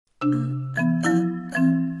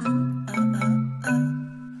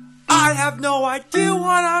I have no idea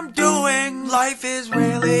what I'm doing. Life is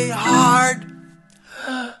really hard.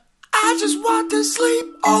 I just want to sleep,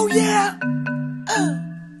 oh yeah.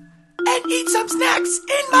 And eat some snacks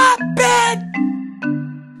in my bed.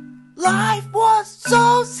 Life was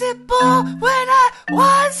so simple when I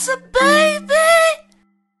was a baby.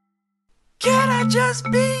 Can I just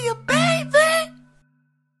be a baby?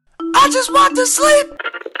 I just want to sleep.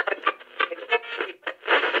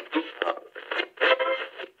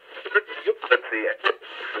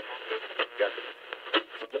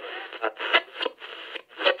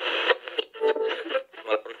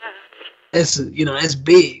 That's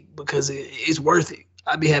big because it's worth it.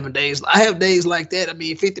 I have days like that. I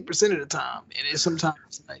mean, 50% of the time, and it's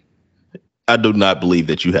sometimes like. I do not believe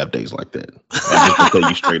that you have days like that. I'm just gonna tell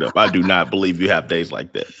you straight up. I do not believe you have days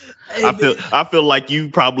like that. Hey, I feel like you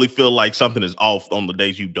probably feel like something is off on the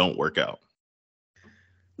days you don't work out.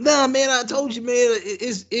 Nah, man, I told you, man.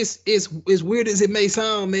 It's weird as it may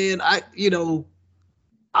sound, man. I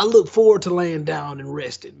look forward to laying down and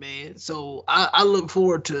resting, man. So I look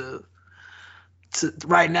forward to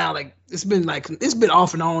right now. Like it's been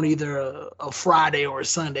off and on, either a Friday or a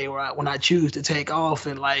Sunday, when I choose to take off,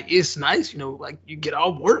 and like it's nice, like you get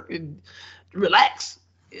off work and relax.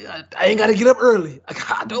 I ain't got to get up early.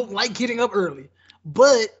 Like, I don't like getting up early,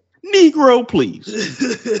 but Negro, please.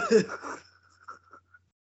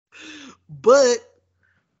 But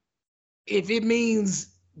if it means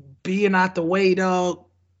being out the way, dog,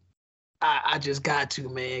 I just got to,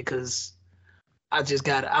 man, because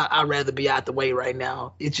I'd rather be out the way right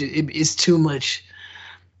now. It's too much.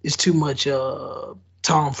 It's too much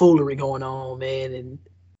tomfoolery going on, man, and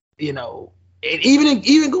and even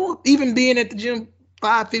being at the gym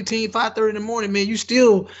 5:15, 5:30 in the morning, man, you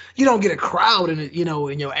don't get a crowd in it,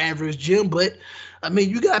 in your average gym, but I mean,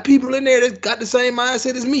 you got people in there that got the same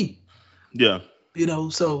mindset as me. Yeah.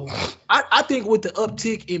 So I think with the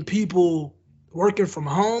uptick in people working from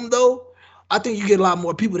home, though, I think you get a lot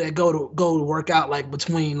more people that go to work out like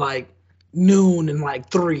between like noon and like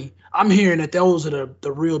 3. I'm hearing that those are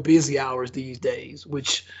the real busy hours these days,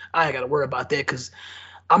 which I ain't got to worry about that because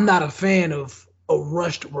I'm not a fan of a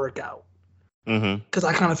rushed workout. Because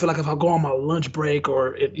I kind of feel like if I go on my lunch break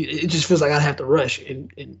or it just feels like I'd have to rush,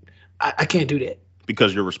 and I can't do that.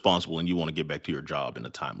 Because you're responsible and you want to get back to your job in a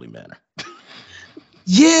timely manner.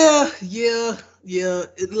 Yeah.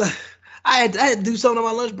 I had to do something on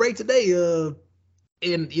my lunch break today, and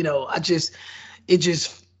it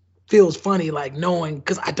just feels funny, like knowing,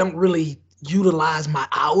 because I don't really utilize my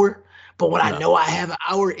hour, but when I know I have an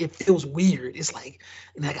hour, it feels weird. It's like,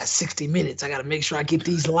 I got 60 minutes. I got to make sure I get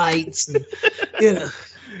these lights, and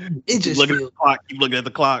it just keep looking at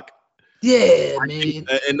the clock. Yeah, man.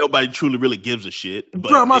 And nobody truly really gives a shit.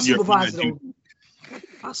 But bro, my supervisor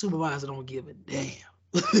don't give a damn.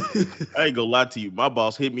 I ain't gonna lie to you. My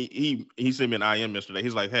boss hit me. He sent me an IM yesterday.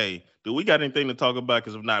 He's like, "Hey, do we got anything to talk about?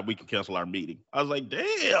 Because if not, we can cancel our meeting." I was like,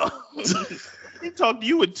 "Damn." He talked to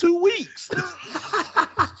you in 2 weeks.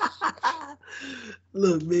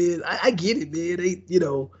 Look, man, I get it, man.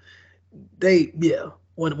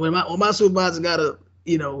 When my supervisor gotta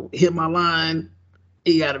hit my line,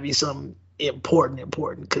 it gotta be something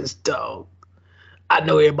important. Because dog, I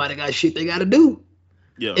know everybody got shit they gotta do.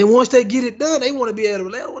 Yeah. And once they get it done, they want to be able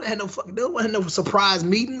to. They don't want to have no surprise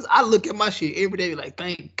meetings. I look at my shit every day like,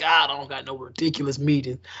 thank God I don't got no ridiculous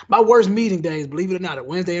meetings. My worst meeting days, believe it or not, are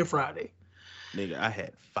Wednesday and Friday. Nigga, I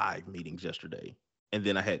had 5 meetings yesterday, and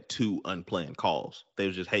then I had 2 unplanned calls. They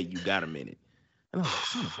was just, hey, you got a minute? And I was like,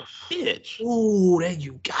 son of a bitch. Ooh, that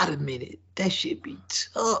you got a minute. That shit be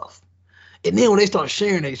tough. And then when they start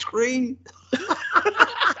sharing their screen.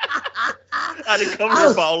 I didn't come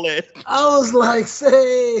here for all that. I was like,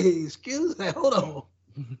 say, excuse me, hold on.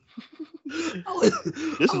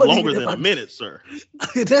 This is longer than a minute, sir.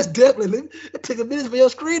 That's definitely. It took a minute for your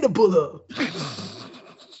screen to pull up.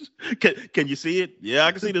 Can you see it? Yeah,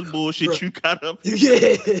 I can see this bullshit you got up.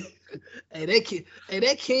 Yeah.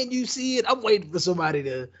 That can you see it? I'm waiting for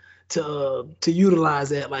somebody to utilize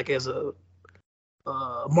that like as a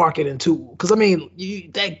marketing tool. Because I mean,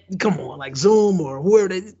 come on, like Zoom or whoever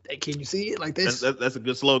they can you see it like this? That's a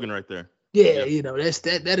good slogan right there. Yeah,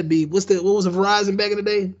 that'd be what was a Verizon back in the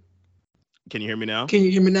day? Can you hear me now? Can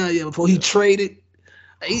you hear me now? Yeah, before he traded,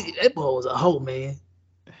 that boy was a hoe, man.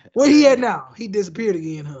 Where he at now? He disappeared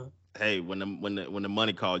again, huh? Hey, when the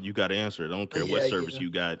money called, you got to answer it. I don't care what service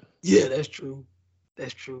you got. Yeah, that's true.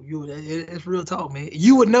 That's true. That's real talk, man.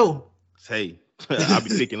 You would know. Hey, I'll be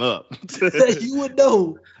picking up. You would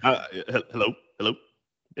know. Hello.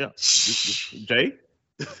 Yeah. Jay,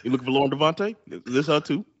 you looking for Lauren Devontae? This her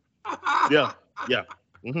too? Yeah.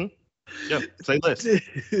 Mm-hmm. Yeah, say less.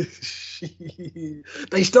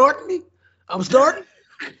 They starting me? I'm starting?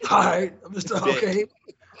 All right. I'm just okay.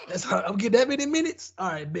 That's how I'm getting that many minutes. All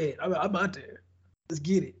right, bet. I'm out there. Let's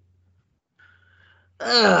get it.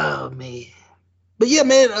 Oh man. But yeah,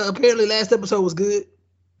 man, apparently last episode was good.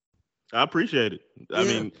 I appreciate it. I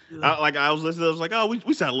mean, I was listening. I was like, oh,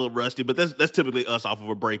 we sound a little rusty, but that's typically us off of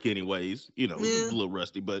a break, anyways. You know, a little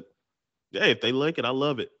rusty, but yeah, if they like it, I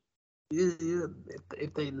love it. Yeah.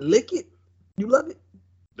 If they lick it, you love it.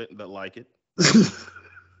 They like it.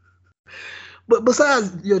 But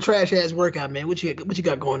besides your trash ass workout, man, what you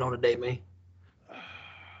got going on today, man?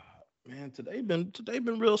 Man, today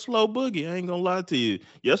been real slow boogie. I ain't gonna lie to you.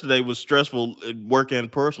 Yesterday was stressful at work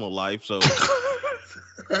and personal life, so.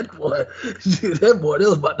 That boy, that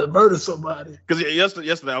was about to murder somebody. Because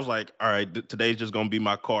yesterday I was like, all right, today's just gonna be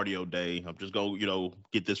my cardio day. I'm just gonna,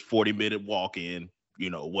 get this 40-minute walk in,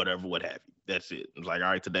 whatever, what have you. That's it. I was like, all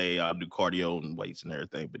right, today I'll do cardio and weights and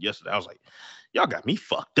everything. But yesterday I was like, y'all got me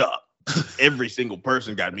fucked up. Every single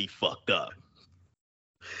person got me fucked up.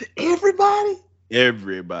 Everybody.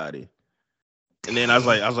 And then I was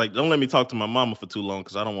like, don't let me talk to my mama for too long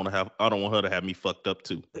because I don't want her to have me fucked up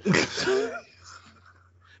too.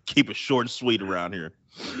 Keep it short and sweet around here.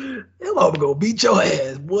 That mama gonna beat your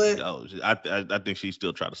ass, boy. Oh, I think she's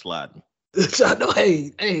still trying to slide me. I know.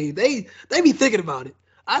 Hey, they be thinking about it.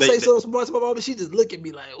 I say so smart to my mama, she just look at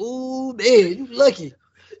me like, ooh, man, you lucky.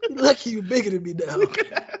 You lucky you bigger than me now.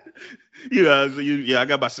 I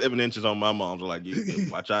got about 7 inches on my mom's. Like,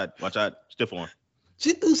 watch out, stiff arm.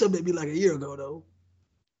 She threw something at me like a year ago, though.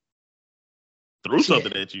 Threw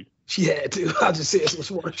something at you? She had to. I just said some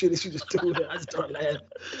smart shit and she just threw it. I just started laughing.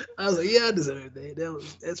 I was like, yeah, I deserve that.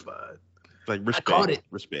 That's fine. Like, respect. I caught it.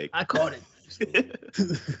 Respect. I caught it.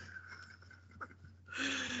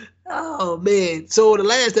 Oh, man. So the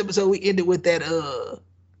last episode, we ended with that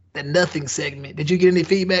nothing segment. Did you get any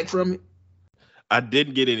feedback from it? I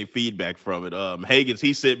didn't get any feedback from it. Hagens,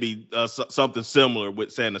 he sent me something similar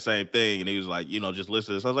with saying the same thing, and he was like, just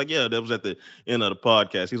listen to this. I was like, yeah, that was at the end of the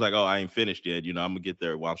podcast. He's like, oh, I ain't finished yet. I'm gonna get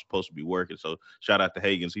there while I'm supposed to be working. So shout out to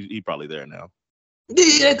Hagens. He's probably there now.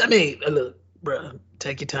 Yeah, I mean, look, bro,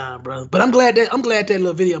 take your time, bro. But I'm glad that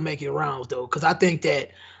little video making rounds though, because I think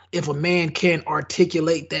that if a man can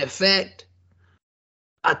articulate that fact,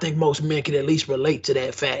 I think most men can at least relate to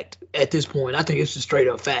that fact at this point. I think it's a straight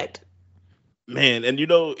up fact. Man, and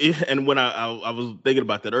and when I was thinking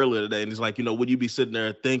about that earlier today, and he's like, would you be sitting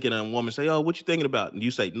there thinking, and a woman say, oh, what you thinking about? And you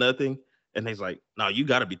say nothing, and he's like, no, you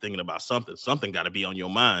got to be thinking about something. Something got to be on your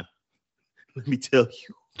mind. Let me tell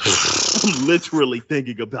you, I'm literally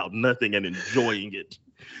thinking about nothing and enjoying it.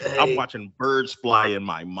 Hey. I'm watching birds fly in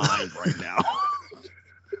my mind right now.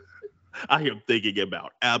 I am thinking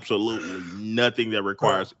about absolutely nothing that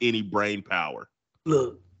requires any brain power.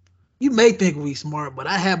 Look. You may think we smart, but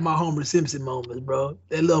I have my Homer Simpson moments, bro.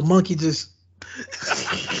 That little monkey just.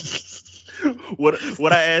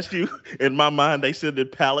 What I asked you, in my mind, they sending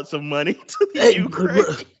pallets of money to the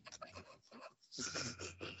Ukraine.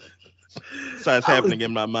 So it's happening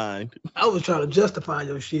in my mind. I was trying to justify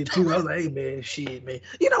your shit too. I was like, hey man, shit, man.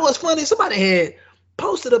 You know what's funny? Somebody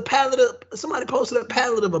posted a pallet of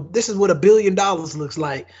this is what $1 billion looks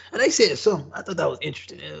like, and they said something. I thought that was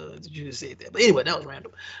interesting. You just said that, but anyway, that was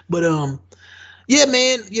random. But yeah,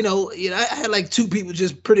 man, I had like 2 people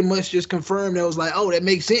just pretty much just confirm that was like, oh, that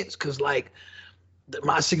makes sense, because like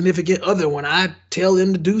my significant other, when I tell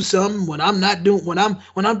them to do something, when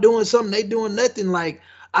I'm doing something, they doing nothing. Like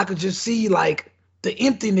I could just see like the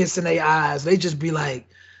emptiness in their eyes. They just be like,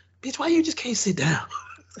 bitch, why you just can't sit down?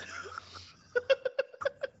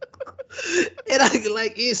 And I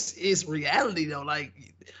like it's reality though. Like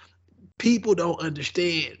people don't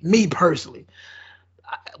understand me personally.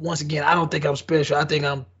 Once again, I don't think I'm special. I think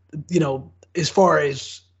I'm, as far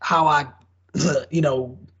as how I,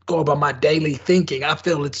 go about my daily thinking, I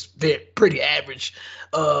feel it's pretty average.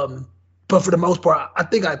 But for the most part, I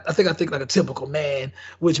think I think like a typical man,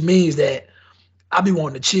 which means that I be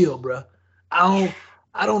wanting to chill, bro. I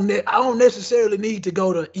don't necessarily need to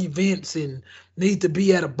go to events and need to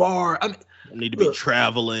be at a bar. I mean, need to be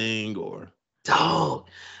traveling or. Dog,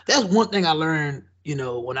 that's one thing I learned,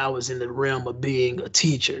 when I was in the realm of being a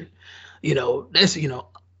teacher. That's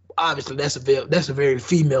obviously that's a very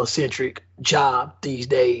female centric job these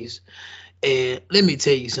days. And let me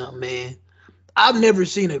tell you something, man. I've never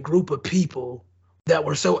seen a group of people that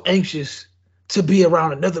were so anxious to be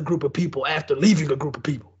around another group of people after leaving a group of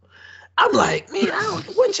people. I'm like, man,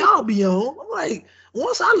 what y'all be on? I'm like,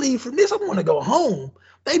 once I leave from this, I want to go home.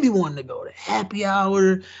 They be wanting to go to happy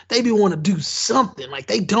hour. They be want to do something. Like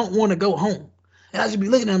they don't want to go home. And I just be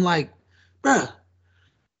looking at them like, bruh,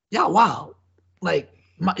 Y'all wild. Like,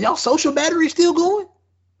 y'all social battery still going?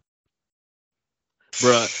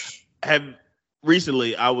 Bruh,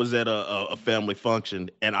 recently I was at a family function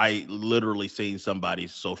and I literally seen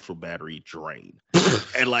somebody's social battery drain.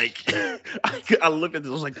 And like I looked at this,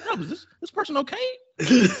 I was like, damn, is this person okay?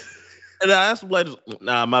 And I asked them later,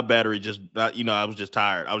 nah, my battery just, I was just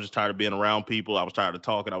tired. I was just tired of being around people. I was tired of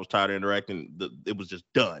talking. I was tired of interacting. It was just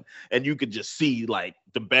done. And you could just see like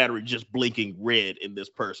the battery just blinking red in this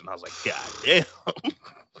person. I was like, God damn.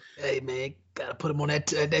 Hey man, gotta put them on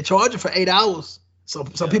that charger for 8 hours. So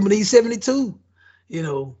some people need 72. You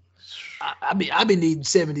know, I been needing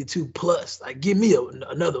 72 plus. Like, give me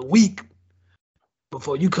another week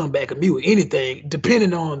before you come back at me with anything,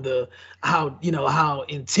 depending on how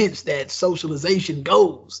intense that socialization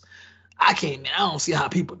goes. I don't see how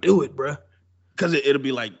people do it, bro. Because it'll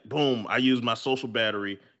be like, boom, I use my social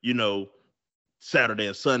battery, Saturday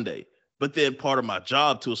and Sunday. But then part of my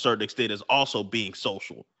job to a certain extent is also being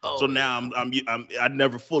social. Oh, so now I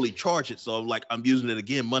never fully charge it. So I'm using it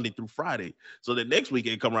again Monday through Friday. So the next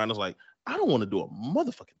weekend come around, it's like, I don't want to do a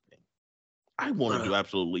motherfucking thing. I want to do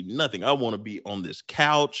absolutely nothing. I want to be on this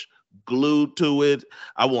couch, glued to it.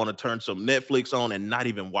 I want to turn some Netflix on and not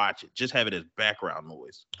even watch it. Just have it as background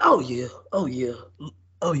noise. Oh yeah.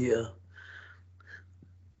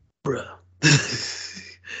 Bruh.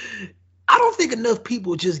 I don't think enough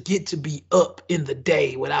people just get to be up in the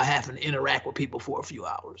day without having to interact with people for a few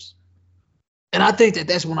hours. And I think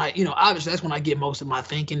that's when obviously that's when I get most of my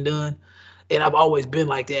thinking done. And I've always been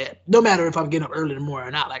like that, no matter if I'm getting up early in the morning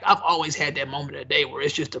or not. Like, I've always had that moment of the day where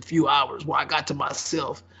it's just a few hours where I got to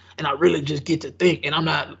myself and I really just get to think. And I'm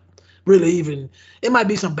not really even, it might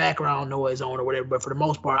be some background noise on or whatever, but for the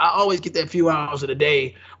most part, I always get that few hours of the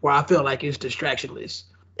day where I feel like it's distractionless.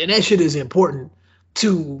 And that shit is important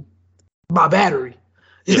to my battery.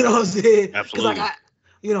 You know what I'm saying? Absolutely.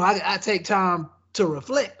 Because I take time to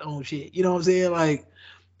reflect on shit. You know what I'm saying? Like,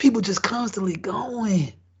 people just constantly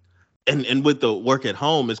going. And with the work at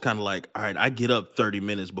home, it's kind of like, all right, I get up 30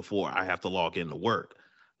 minutes before I have to log into work.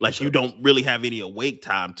 Like, you don't really have any awake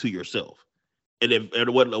time to yourself. And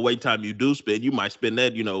what awake time you do spend, you might spend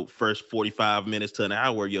that, first 45 minutes to an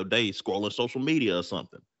hour of your day scrolling social media or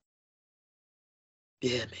something.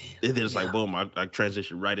 Yeah, man. And then it's like, boom, I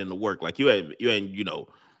transition right into work. Like, you ain't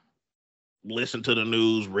listened to the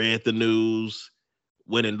news, read the news,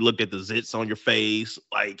 went and looked at the zits on your face,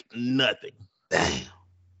 like nothing. Damn.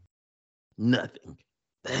 Nothing.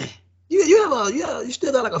 Dang. You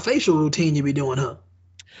still got like a facial routine you be doing, huh?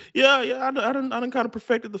 Yeah. I done kind of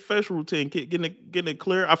perfected the facial routine, getting it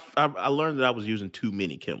clear. I learned that I was using too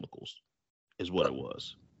many chemicals, is what it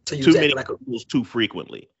was. So too many chemicals too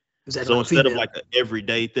frequently. So instead of like an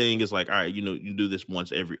everyday thing, it's like, all right, you do this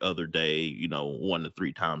once every other day, 1 to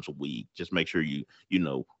 3 times a week. Just make sure you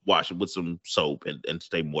wash it with some soap and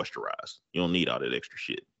stay moisturized. You don't need all that extra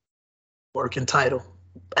shit. Working title.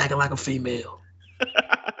 Acting like a female.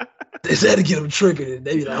 They said to get them triggered, and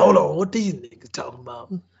they be like, hold on, what these niggas talking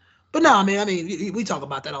about? But no, man, we talk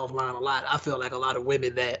about that offline a lot. I feel like a lot of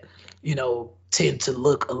women that, tend to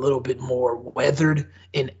look a little bit more weathered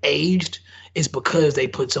and aged is because they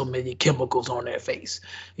put so many chemicals on their face.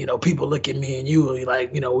 People look at me and you and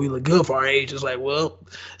like, we look good for our age. It's like, well,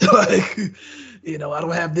 like, I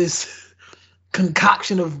don't have this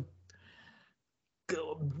concoction of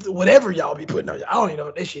whatever y'all be putting on. I don't even know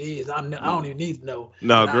what that shit is. I don't even need to know.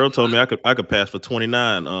 No, girl told me I could pass for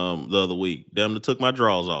 29 the other week. Damn, they took my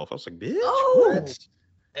drawers off. I was like, bitch, what?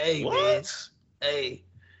 Hey, what? Man. Hey,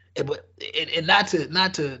 and not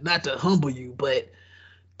to humble you, but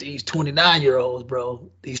these 29-year-olds, bro,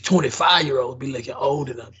 these 25-year-olds be looking old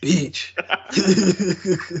in a bitch.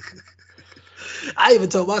 I even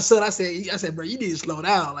told my son, I said, bro, you need to slow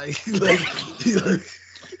down, like you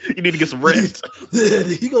need to get some rest.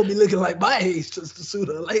 He gonna be looking like my age just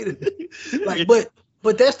sooner or later. Like,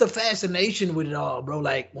 but that's the fascination with it all, bro.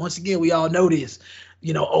 Like, once again, we all know this.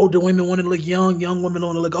 Older women want to look young women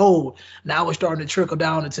want to look old. Now we're starting to trickle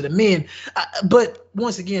down into the men. But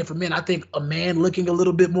once again, for men, I think a man looking a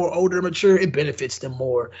little bit more older and mature, it benefits them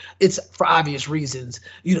more. It's for obvious reasons.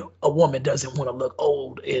 A woman doesn't want to look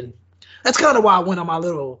old, and that's kind of why I went on my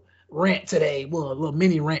little rant today. Well, a little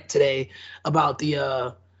mini rant today about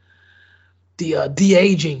the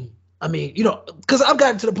de-aging. I mean, because I've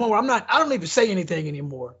gotten to the point where I don't even say anything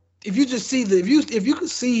anymore. If you just see if you could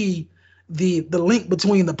see the link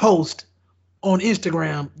between the post on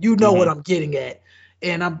Instagram, what I'm getting at.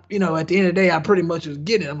 And I'm, at the end of the day, I pretty much was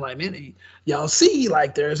getting it. I'm like, man, y'all see,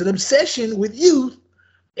 like, there's an obsession with youth.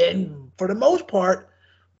 And for the most part,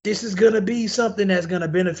 this is going to be something that's going to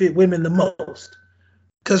benefit women the most.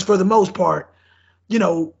 Because for the most part,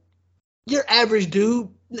 your average dude,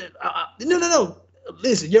 no.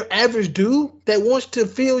 Listen, your average dude that wants to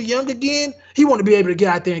feel young again, he want to be able to get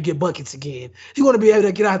out there and get buckets again. He want to be able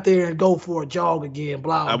to get out there and go for a jog again.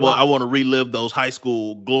 Blah I blah. want to relive those high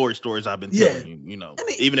school glory stories I've been Yeah, telling you. You know, I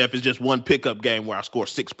mean, even if it's just one pickup game where I score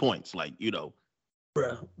 6 points, like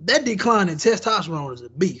bro, that decline in testosterone is a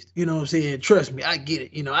beast. You know what I'm saying? Trust me, I get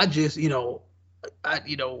it. I just,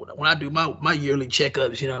 when I do my yearly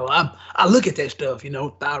checkups, I look at that stuff,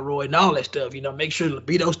 thyroid and all that stuff, make sure the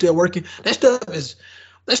libido's still working. That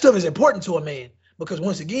stuff is important to a man because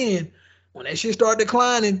once again, when that shit start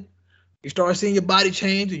declining, you start seeing your body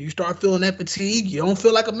change and you start feeling that fatigue. You don't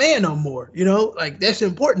feel like a man no more. Like that's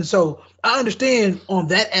important. So I understand on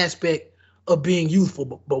that aspect of being youthful,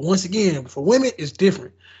 but once again, for women, it's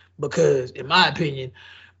different because, in my opinion,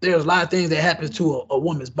 there's a lot of things that happens to a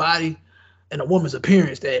woman's body and a woman's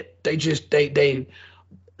appearance that they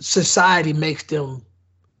society makes them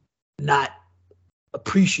not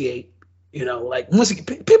appreciate. Like once again,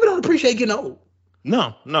 people don't appreciate getting old.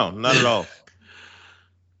 no, not at all.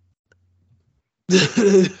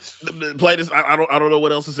 Play this. I don't know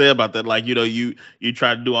what else to say about that. Like you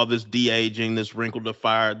try to do all this de-aging, this wrinkle to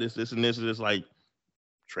fire, this and this, and it's like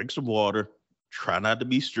drink some water, try not to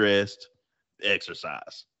be stressed,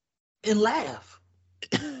 exercise, And laugh.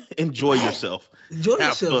 enjoy yourself, Enjoy have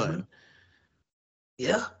yourself, fun. man.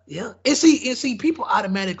 Yeah, yeah. And see, people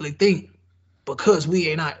automatically think because we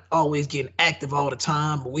ain't not always getting active all the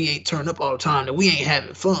time, but we ain't turn up all the time, that we ain't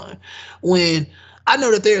having fun. When I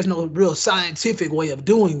know that there's no real scientific way of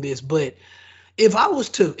doing this, but if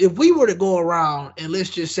we were to go around and let's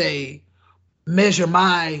just say measure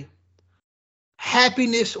my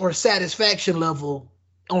happiness or satisfaction level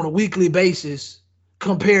on a weekly basis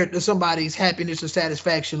compared to somebody's happiness or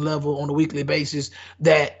satisfaction level on a weekly basis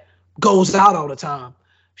that goes out all the time.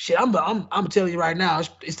 Shit, I'm telling you right now,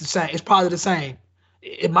 it's the same. It's probably the same.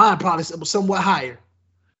 In mine, probably somewhat higher.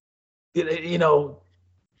 You know,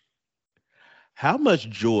 How much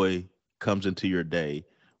joy comes into your day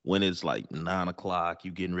when it's like 9 o'clock, you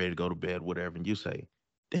getting ready to go to bed, whatever, and you say,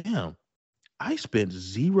 "Damn, I spent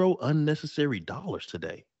zero unnecessary dollars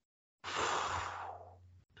today.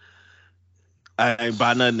 I ain't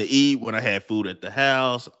buy nothing to eat when I had food at the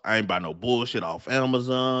house. I ain't buy no bullshit off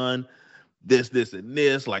Amazon. This, and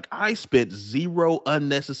this. Like I spent zero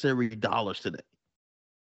unnecessary dollars today.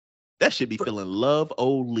 That should be feeling love,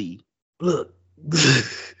 Lee. look,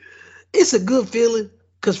 it's a good feeling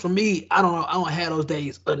because for me, I don't have those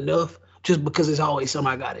days enough just because it's always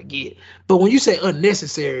something I gotta get. But when you say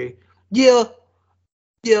unnecessary, yeah,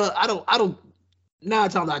 yeah, I don't 9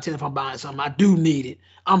 times out of 10 if I'm buying something, I do need it.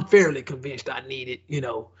 I'm fairly convinced I need it.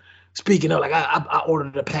 Speaking of, like I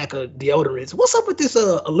ordered a pack of deodorants. What's up with this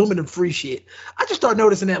aluminum free shit? I just started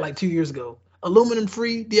noticing that like 2 years ago. Aluminum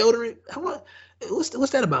free deodorant.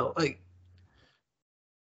 What's that about? Like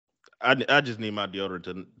I just need my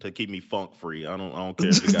deodorant to keep me funk free. I don't care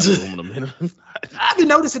if it got aluminum in it. I've been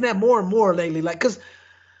noticing that more and more lately. Like, cause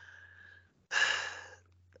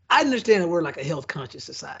I understand that we're like a health conscious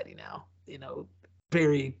society now.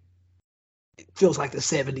 Very it feels like the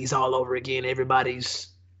 '70s all over again. Everybody's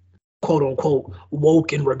quote unquote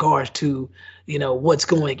woke in regards to what's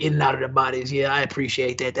going in and out of their bodies. Yeah, I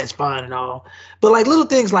appreciate that. That's fine and all. But like little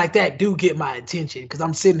things like that do get my attention because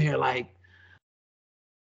I'm sitting here like,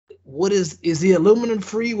 what is the aluminum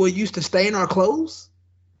free what used to stain our clothes?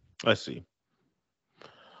 Let's see.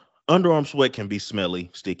 Underarm sweat can be smelly,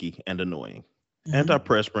 sticky, and annoying. Mm-hmm.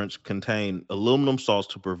 Antiperspirants contain aluminum salts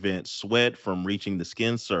to prevent sweat from reaching the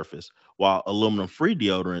skin surface, while aluminum free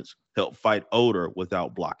deodorants help fight odor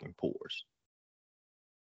without blocking pores.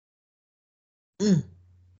 Mm.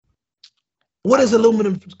 What I is don't know.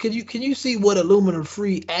 aluminum? Can you see what aluminum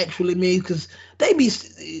free actually means? Because they be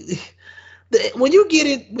when you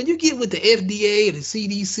get with the FDA and the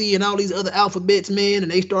CDC and all these other alphabets, man,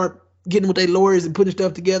 and they start getting with their lawyers and putting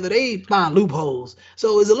stuff together, they find loopholes.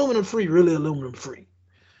 So is aluminum free really aluminum free,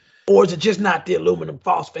 or is it just not the aluminum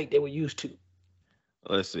phosphate that we're used to?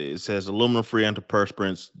 Let's see. It says aluminum free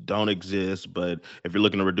antiperspirants don't exist, but if you're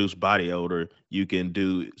looking to reduce body odor, you can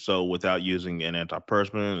do so without using an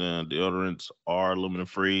antiperspirant. And deodorants are aluminum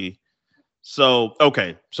free. So,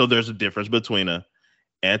 okay. So there's a difference between a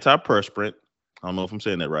antiperspirant, I don't know if I'm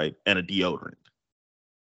saying that right, and a deodorant.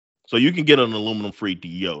 So you can get an aluminum free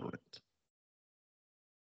deodorant,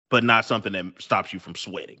 but not something that stops you from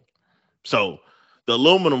sweating. So the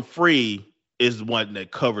aluminum free is the one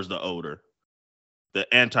that covers the odor. The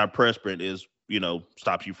antiperspirant is,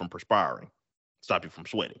 stops you from perspiring, stop you from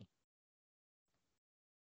sweating.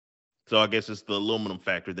 So I guess it's the aluminum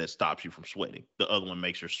factor that stops you from sweating. The other one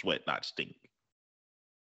makes your sweat not stink.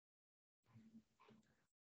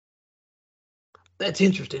 That's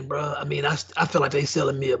interesting, bro. I mean, I feel like they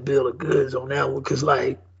selling me a bill of goods on that one because,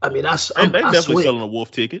 like, I mean, They I definitely sweat. selling a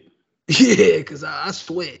wolf ticket. Yeah, because I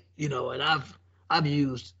sweat, and I've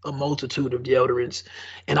used a multitude of deodorants,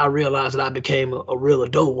 and I realized that I became a real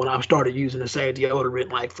adult when I started using the same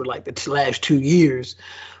deodorant like for like the last 2 years.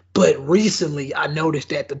 But recently, I noticed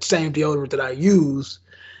that the same deodorant that I use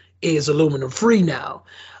is aluminum free now.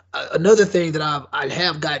 Another thing that I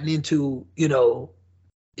have gotten into,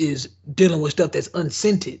 is dealing with stuff that's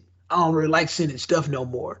unscented. I don't really like scented stuff no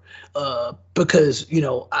more, because you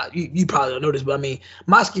probably don't know this, but I mean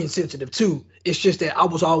my skin's sensitive too. It's just that I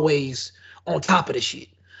was always on top of the shit.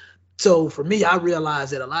 So for me, I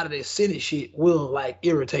realized that a lot of that scented shit will like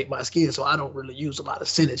irritate my skin, so I don't really use a lot of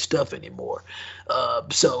scented stuff anymore.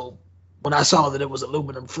 So when I saw that it was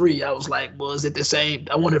aluminum free, I was like, well, is it the same?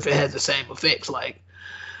 I wonder if it has the same effects, like,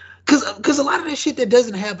 cause a lot of that shit that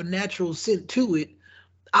doesn't have a natural scent to it,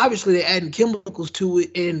 obviously they're adding chemicals to it,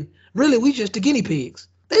 and really we just the guinea pigs.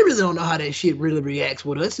 They really don't know how that shit really reacts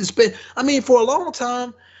with us. I mean, for a long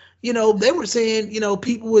time, they were saying,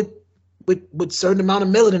 people with certain amount of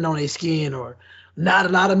melanin on their skin or not a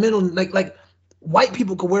lot of melanin, like white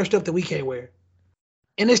people could wear stuff that we can't wear,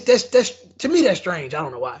 and that's to me that's strange. I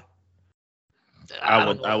don't know why.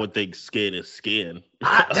 I would think skin is skin.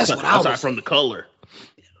 That's what I was aside from the color.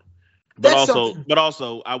 But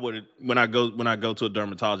also, I would when I go to a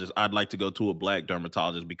dermatologist, I'd like to go to a black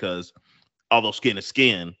dermatologist because although skin is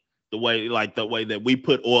skin, the way that we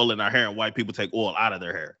put oil in our hair and white people take oil out of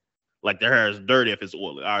their hair, like their hair is dirty if it's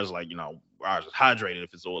oily. Ours ours is hydrated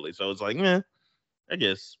if it's oily. So it's like, I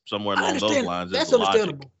guess somewhere along those lines. That's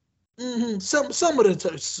understandable. Mm-hmm. Some of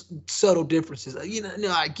the subtle differences,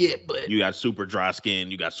 I get, but you got super dry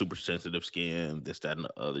skin, you got super sensitive skin, this, that, and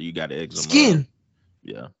the other. You got eczema. Skin.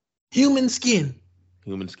 Yeah. Human skin.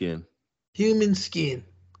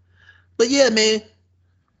 But yeah, man,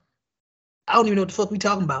 I don't even know what the fuck we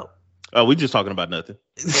talking about. Oh, we just talking about nothing.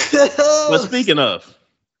 But speaking of,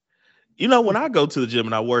 when I go to the gym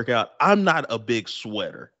and I work out, I'm not a big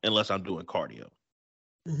sweater unless I'm doing cardio.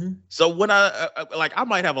 Mm-hmm. So when I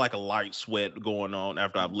might have like a light sweat going on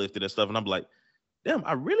after I've lifted and stuff, and I'm like, damn,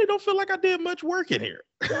 I really don't feel like I did much work in here.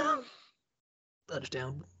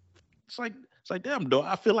 Understandable. It's like, damn, do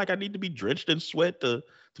I feel like I need to be drenched in sweat to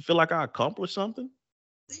feel like I accomplished something?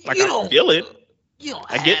 Like I feel it.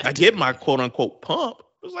 I get my quote unquote pump.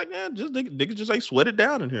 It's like, just niggas just ain't sweat it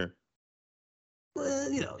down in here.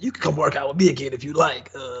 Well, you can come work out with me again if you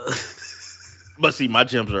like. But see, my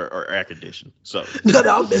gyms are air conditioned, so no,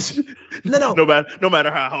 I'm missing. No. No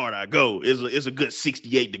matter how hard I go, it's a good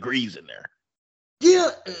 68 degrees in there. Yeah,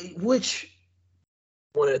 which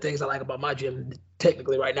one of the things I like about my gym,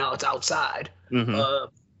 technically right now it's outside, mm-hmm.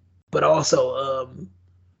 But also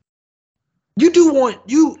you do want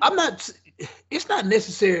it's not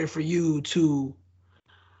necessary for you to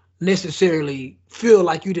necessarily feel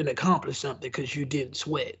like you didn't accomplish something because you didn't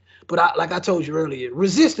sweat. But like I told you earlier,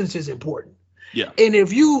 resistance is important. Yeah. And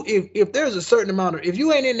if there's a certain amount if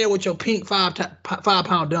you ain't in there with your pink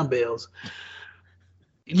 5-pound dumbbells,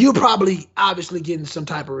 you're probably obviously getting some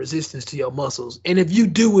type of resistance to your muscles. And if you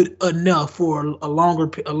do it enough for a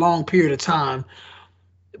long period of time,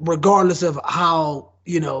 regardless of how,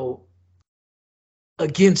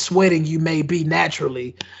 against sweating you may be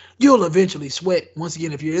naturally, you'll eventually sweat once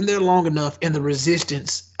again if you're in there long enough and the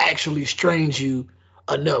resistance actually strains you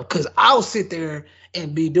enough. Because I'll sit there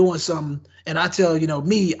and be doing something, and I tell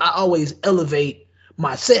me, I always elevate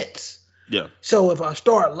my sets. Yeah. So if I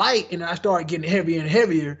start light and I start getting heavier and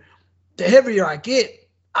heavier, the heavier I get,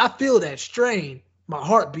 I feel that strain. My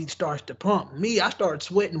heartbeat starts to pump. I start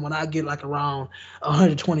sweating when I get like around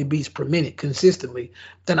 120 beats per minute consistently.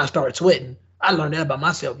 Then I start sweating. I learned that about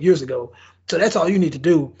myself years ago. So that's all you need to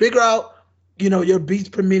do. Figure out, your beats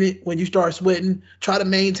per minute when you start sweating. Try to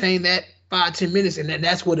maintain that 5-10 minutes, and then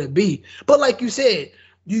that's what it'd be. But like you said,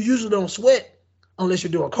 you usually don't sweat unless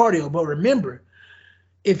you're doing cardio. But remember,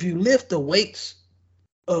 if you lift the weights,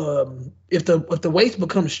 if the weights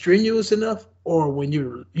become strenuous enough, or when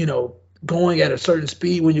you're going at a certain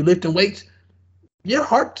speed when you're lifting weights, your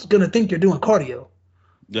heart's gonna think you're doing cardio.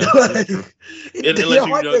 Yeah. Unless you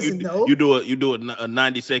do a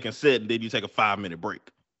 90-second set and then you take a 5-minute break.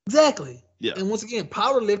 Exactly. Yeah. And once again,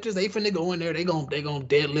 power lifters, they finna go in there, they gonna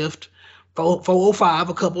deadlift 405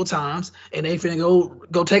 a couple of times, and they finna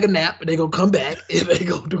go take a nap, and they gonna come back and they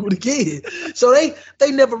gonna do it again. So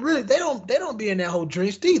they never really they don't be in that whole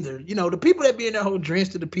drenched either. The people that be in that whole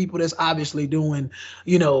drenched are the people that's obviously doing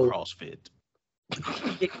CrossFit.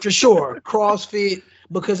 For sure, CrossFit,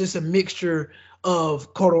 because it's a mixture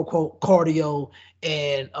of quote unquote cardio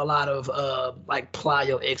and a lot of like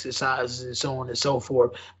plyo exercises and so on and so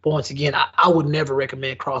forth. But once again, I would never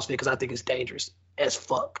recommend CrossFit because I think it's dangerous as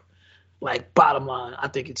fuck. Like bottom line, I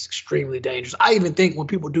think it's extremely dangerous. I even think when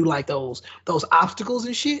people do like those obstacles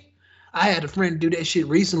and shit, I had a friend do that shit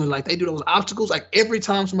recently. Like they do those obstacles. Like every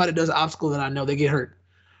time somebody does an obstacle that I know, they get hurt.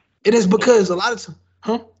 It is because a lot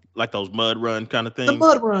of Like those mud run kind of the things.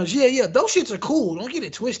 mud runs, yeah. Those shits are cool. Don't get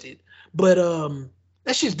it twisted. But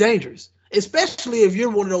that shit's dangerous. Especially if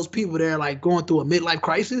you're one of those people that are like going through a midlife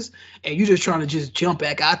crisis and you're just trying to just jump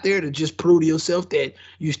back out there to just prove to yourself that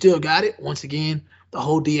you still got it. Once again, the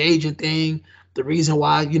whole de-aging thing, the reason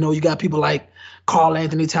why, you got people like Carl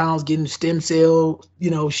Anthony Towns getting stem cell,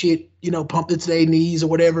 shit, pumped into their knees or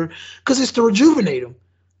whatever, because it's to rejuvenate them.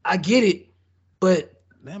 I get it, but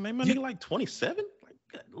Man, my nigga like 27? Like,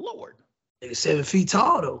 good Lord. they're 7 feet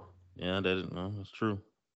tall though. Yeah, that's true.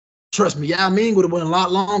 Trust me, Yao Ming would have went a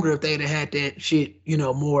lot longer if they'd have had that shit,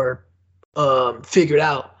 more figured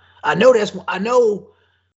out. I know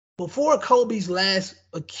before Kobe's last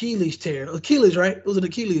Achilles, right? It was an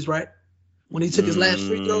Achilles, right? When he took his last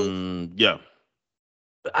free throw. Yeah.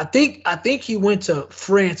 I think he went to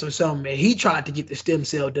France or something, and he tried to get the stem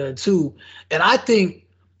cell done too. And I think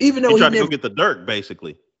even though he tried to go get the Dirk,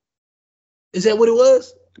 basically. Is that what it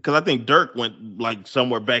was? Because I think Dirk went like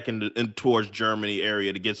somewhere back in towards Germany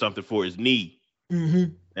area to get something for his knee.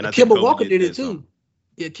 Mm-hmm. And Kemba Walker did it too.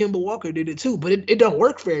 Yeah, Kemba Walker did it too, but it don't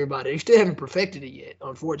work for everybody. They still haven't perfected it yet,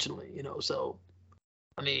 unfortunately. So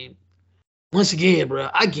I mean, once again, bro,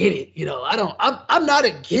 I get it. I'm not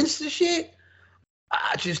against the shit.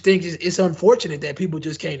 I just think it's unfortunate that people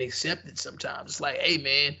just can't accept it sometimes. It's like, hey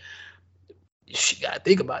man, you gotta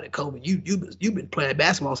think about it, Kobe. You've been playing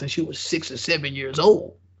basketball since you was 6 or 7 years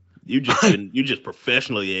old. You just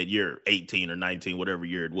professionally at year 18 or 19, whatever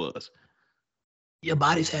year it was. Your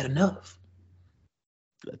body's had enough.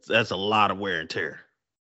 That's a lot of wear and tear.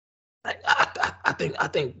 I think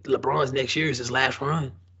LeBron's next year is his last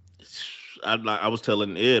run. I was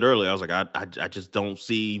telling Ed earlier. I was like, I just don't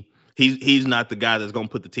see. He's not the guy that's gonna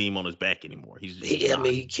put the team on his back anymore.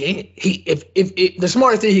 He can't. If the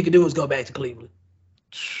smartest thing he could do is go back to Cleveland.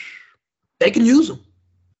 They can use him.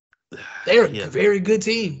 They're a very good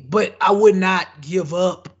team, but I would not give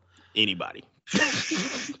up anybody.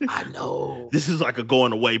 I know. This is like a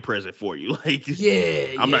going away present for you. Like,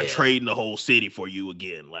 I'm not trading the whole city for you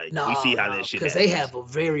again. Like, we see how that shit happens. Because they have a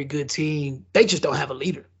very good team. They just don't have a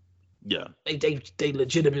leader. Yeah. They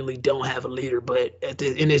legitimately don't have a leader. But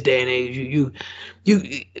in this day and age, you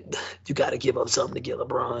got to give up something to get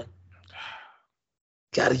LeBron.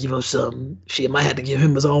 Got to give up something. Shit, might have to give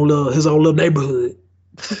him his own little neighborhood.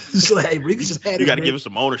 So, hey, we can just you got to give him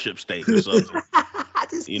some ownership stake or something.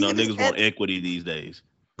 Niggas want equity these days.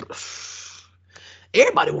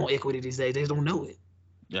 Everybody want equity these days. They just don't know it.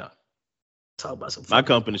 Yeah. Talk about some. My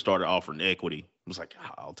company started offering equity. I was like,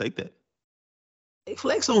 I'll take that. Hey,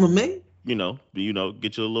 flex on them, man. Get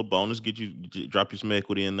you a little bonus. Drop you some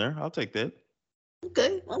equity in there. I'll take that.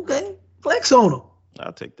 Okay. Flex on them.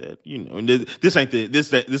 I'll take that. And this ain't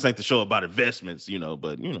the show about investments.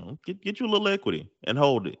 But get you a little equity and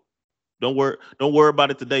hold it. Don't worry about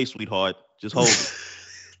it today, sweetheart. Just hold it.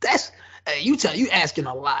 You asking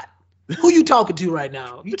a lot. Who you talking to right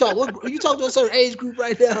now? You talking to a certain age group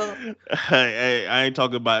right now? Hey, I ain't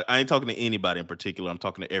talking to anybody in particular. I'm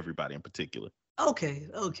talking to everybody in particular. Okay.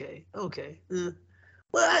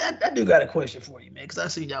 Well, I do got a question for you, man, because I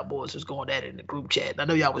see y'all boys just going at it in the group chat. I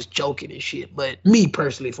know y'all was joking and shit, but me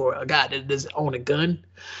personally, for a guy that doesn't own a gun,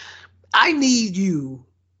 I need you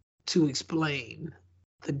to explain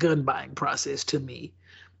the gun buying process to me.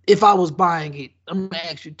 If I was buying it, I'm gonna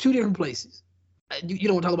ask you 2 different places. You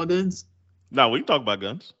don't want to talk about guns? No, we can talk about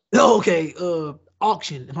guns. No, okay.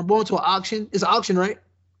 Auction. If I'm going to an auction, it's an auction, right?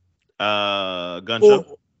 Gun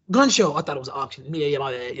show. Gun show. I thought it was an auction.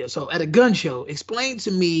 Yeah. So at a gun show, explain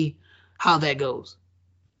to me how that goes.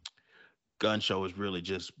 Gun show is really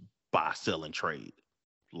just buy, sell, and trade.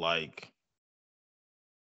 Like,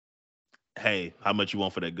 hey, how much you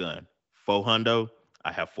want for that gun? $400.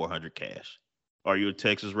 I have $400 cash. Are you a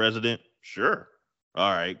Texas resident? Sure.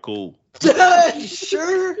 All right, cool.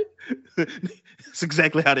 Sure. That's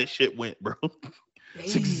exactly how that shit went, bro.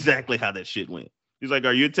 That's exactly how that shit went. He's like,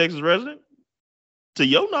 are you a Texas resident? To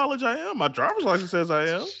your knowledge, I am. My driver's license says I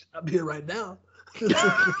am. I'm here right now.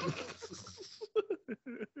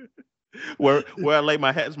 Where I lay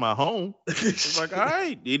my hat is my home. It's like, all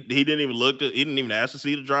right. He didn't even he didn't even ask to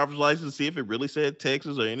see the driver's license to see if it really said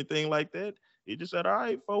Texas or anything like that. He just said, all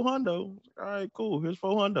right, $400. All right, cool. Here's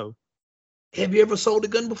 $400. Have you ever sold a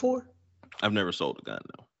gun before? I've never sold a gun,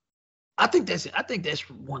 no. I think that's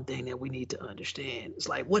one thing that we need to understand. It's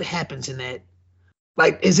like what happens in that.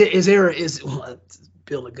 Like, is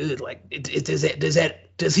Bill a good? Like, does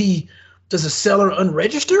the seller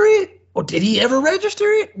unregister it, or did he ever register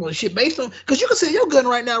it? Well, shit, based on because you can sell your gun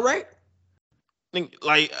right now, right?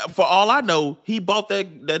 Like, for all I know, he bought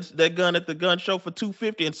that gun at the gun show for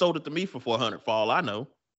 $250 and sold it to me for $400. For all I know.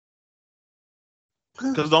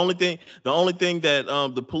 Because the only thing that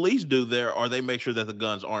the police do there are they make sure that the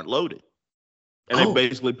guns aren't loaded, and they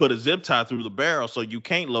basically put a zip tie through the barrel so you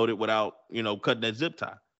can't load it without cutting that zip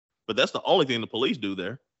tie. But that's the only thing the police do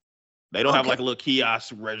there. They don't have like a little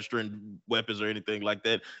kiosk registering weapons or anything like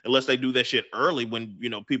that, unless they do that shit early when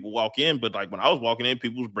people walk in. But like when I was walking in,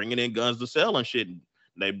 people was bringing in guns to sell and shit. And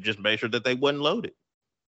they just made sure that they wasn't loaded.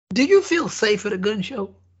 Do you feel safe at a gun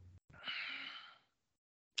show?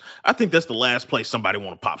 I think that's the last place somebody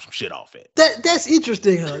want to pop some shit off at. That's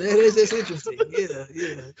interesting, huh? That's interesting. Yeah.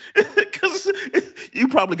 Because you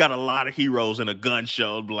probably got a lot of heroes in a gun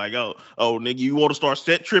show. Be like, oh, nigga, you want to start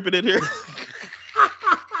set tripping in here?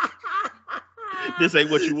 This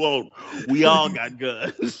ain't what you want. We all got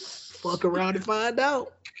guns. Fuck around and find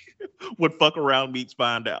out. What fuck around meets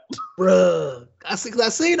find out. Bruh. I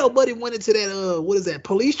seen nobody went into that,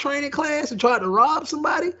 police training class and tried to rob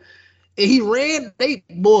somebody. And he ran.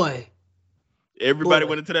 Everybody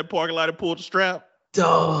went into that parking lot and pulled the strap.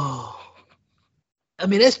 Oh. I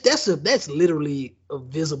mean, that's literally a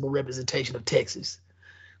visible representation of Texas.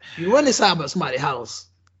 You run inside of somebody's house,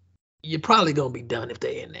 you're probably gonna be done if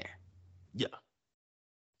they're in there. Yeah.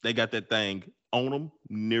 They got that thing on them,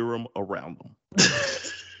 near them, around them.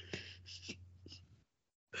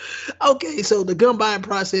 Okay, so the gun buying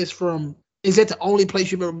process is that the only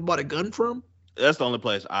place you've ever bought a gun from? That's the only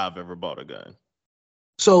place I've ever bought a gun.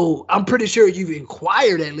 So I'm pretty sure you've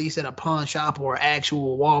inquired at least at a pawn shop or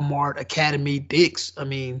actual Walmart, Academy, Dick's. I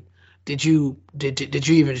mean, did you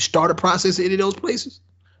even start a process at any of those places?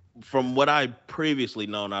 From what I previously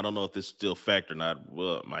known, I don't know if this is still fact or not.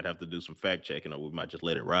 Well, might have to do some fact checking, or we might just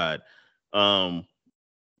let it ride.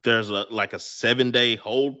 There's a 7-day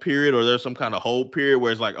hold period, or there's some kind of hold period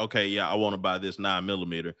where it's like, okay, yeah, I want to buy this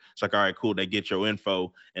 9mm. It's like, all right, cool. They get your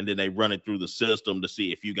info and then they run it through the system to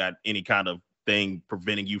see if you got any kind of thing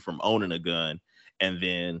preventing you from owning a gun, and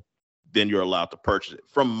then you're allowed to purchase it.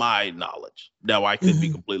 From my knowledge, now I could be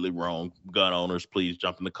completely wrong. Gun owners, please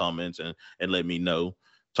jump in the comments and let me know.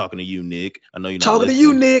 Talking to you, Nick. I know you're not talking listening.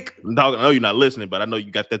 To you, Nick. I know you're not listening, but I know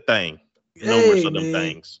you got that thing. Numerous of them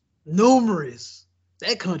things. Numerous.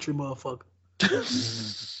 That country motherfucker.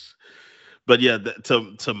 But yeah,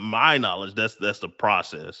 to my knowledge, that's the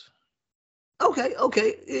process. Okay.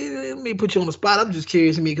 Let me put you on the spot. I'm just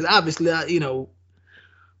curious to me because obviously, you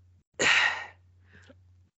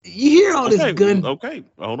hear all this gun. Okay,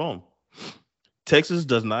 hold on. Texas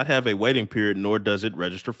does not have a waiting period, nor does it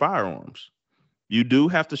register firearms. You do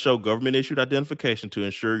have to show government-issued identification to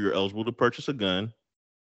ensure you're eligible to purchase a gun.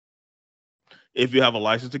 If you have a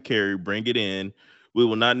license to carry, bring it in. We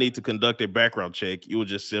will not need to conduct a background check. You will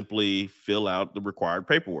just simply fill out the required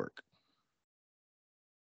paperwork.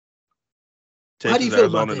 Texas,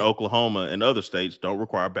 Arizona, and Oklahoma, and other states don't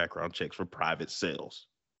require background checks for private sales.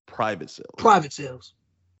 Private sales.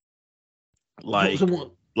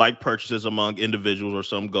 Like purchases among individuals or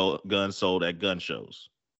some guns sold at gun shows.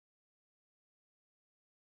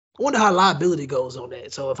 I wonder how liability goes on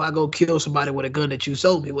that. So if I go kill somebody with a gun that you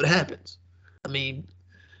sold me, what happens? I mean,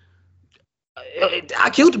 I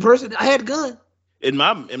killed the person. I had a gun. In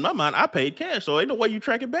my mind, I paid cash, so ain't no way you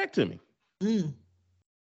track it back to me.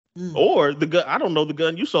 Or the gun, I don't know, the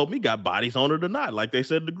gun you sold me got bodies on it or not, like they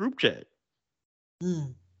said in the group chat.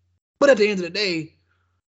 But at the end of the day,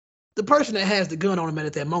 the person that has the gun on him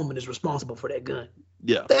at that moment is responsible for that gun.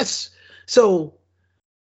 Yeah. So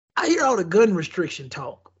I hear all the gun restriction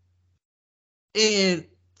talk. And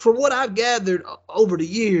from what I've gathered over the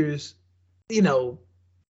years, they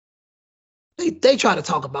try to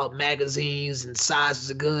talk about magazines and sizes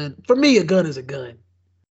of gun. For me, a gun is a gun.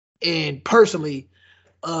 And personally,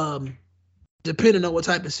 depending on what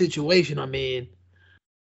type of situation I'm in,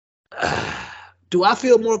 do I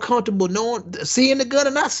feel more comfortable seeing the gun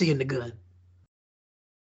or not seeing the gun?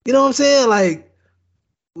 You know what I'm saying? Like,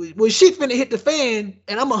 when shit finna hit the fan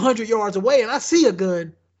and I'm 100 yards away and I see a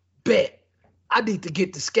gun, bet I need to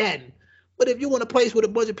get to scatting. But if you in a place with a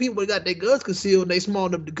bunch of people that got their guns concealed and they small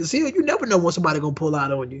enough to conceal, you never know when somebody gonna pull out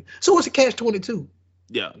on you. So it's a catch-22.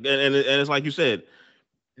 Yeah, and it's like you said,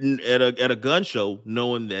 at a gun show,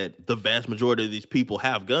 knowing that the vast majority of these people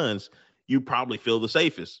have guns, you probably feel the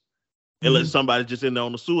safest. Unless somebody's just in there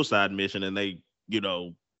on a suicide mission and they,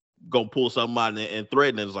 go pull something out and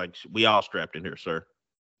threaten it. It's like, we all strapped in here, sir.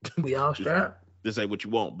 We all strapped. This ain't what you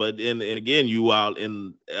want. But and again, you out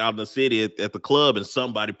in the city at the club, and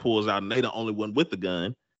somebody pulls out, and they the only one with the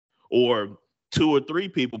gun, or 2 or 3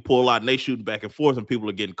 people pull out and they shooting back and forth, and people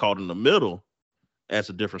are getting caught in the middle. That's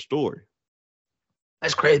a different story.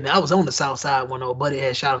 That's crazy, man. I was on the south side when old buddy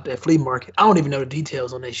had shot up that flea market. I don't even know the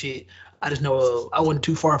details on that shit. I just know I wasn't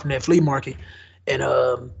too far from that flea market,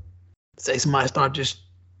 and say somebody started just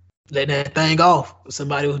letting that thing off.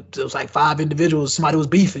 It was like 5 individuals. Somebody was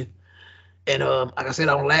beefing, and like I said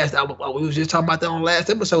we was just talking about that on the last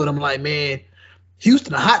episode. I'm like, man,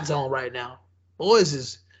 Houston a hot zone right now. Boys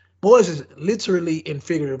is literally and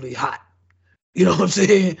figuratively hot. You know what I'm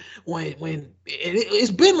saying?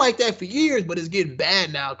 It's been like that for years, but it's getting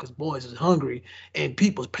bad now because boys is hungry and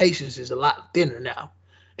people's patience is a lot thinner now.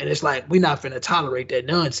 And it's like, we're not finna tolerate that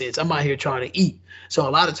nonsense. I'm out here trying to eat. So a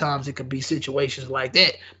lot of times it could be situations like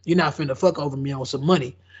that. You're not finna fuck over me on some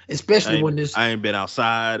money, especially when I ain't been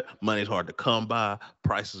outside. Money's hard to come by.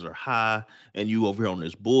 Prices are high. And you over here on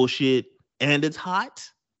this bullshit. And it's hot.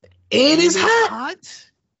 It is hot.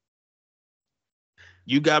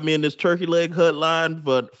 You got me in this turkey leg hut line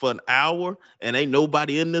for an hour, and ain't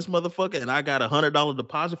nobody in this motherfucker, and I got $100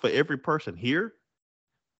 deposit for every person here,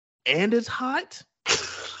 and it's hot.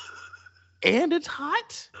 And it's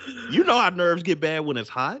hot. You know how nerves get bad when it's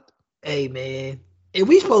hot. Hey man, and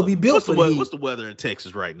we supposed to be built for What's the weather in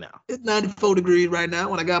Texas right now? It's 94 degrees right now.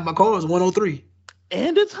 When I got my car, it's 103.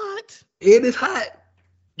 And it's hot. It is hot.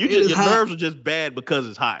 Your nerves are just bad because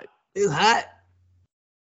it's hot. It's hot.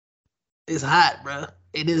 It's hot, bro.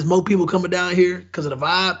 And there's more people coming down here because of the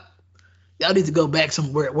vibe. Y'all need to go back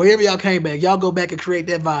somewhere. Wherever y'all came back, y'all go back and create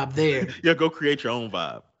that vibe there. Yeah, go create your own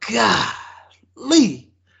vibe.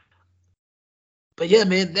 Golly. But yeah,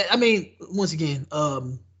 man. Once again,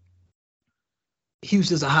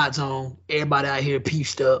 Houston's a hot zone. Everybody out here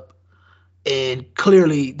pieced up. And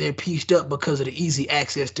clearly they're pieced up because of the easy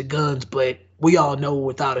access to guns. But we all know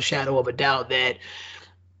without a shadow of a doubt that,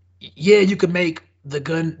 yeah, you can make you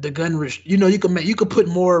could put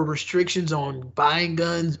more restrictions on buying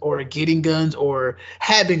guns or getting guns or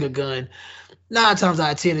having a gun. 9 times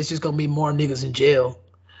out of 10, it's just gonna be more niggas in jail,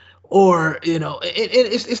 or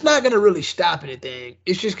it's not gonna really stop anything.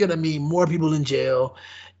 It's just gonna mean more people in jail,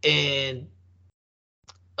 and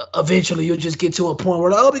eventually you'll just get to a point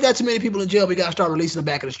where we got too many people in jail. We gotta start releasing them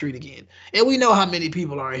back in the street again. And we know how many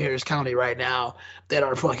people are in Harris County right now that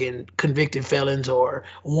are fucking convicted felons or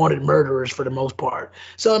wanted murderers for the most part.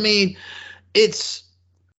 So I mean, it's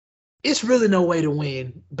really no way to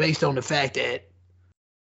win based on the fact that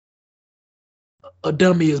a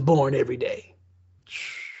dummy is born every day.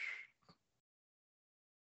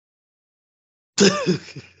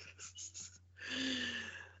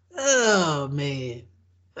 Oh man.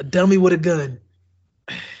 A dummy with a gun.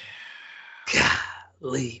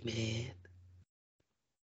 Golly, man.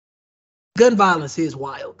 Gun violence is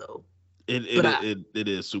wild, though. It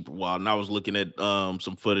is super wild. And I was looking at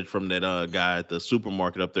some footage from that guy at the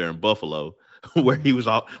supermarket up there in Buffalo, where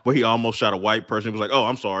he almost shot a white person. He was like, "Oh,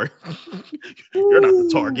 I'm sorry, you're not the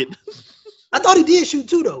target." I thought he did shoot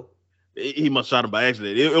too, though. He must shot him by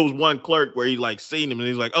accident. It was one clerk where he like seen him and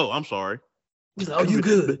he's like, "Oh, I'm sorry." He's like, "Oh, you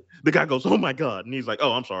good?" The guy goes, "Oh my God," and he's like,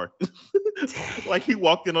 "Oh, I'm sorry." Like he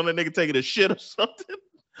walked in on that nigga taking a shit or something.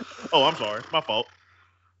 "Oh, I'm sorry, my fault."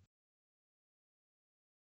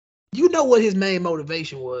 You know what his main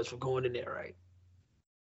motivation was for going in there, right?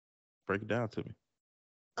 Break it down to me.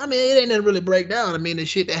 I mean, it ain't nothing really break down. I mean, the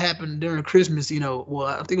shit that happened during Christmas, I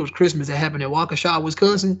think it was Christmas that happened in Waukesha,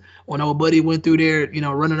 Wisconsin, when old buddy went through there,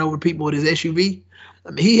 running over people with his SUV.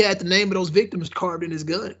 I mean, he had the name of those victims carved in his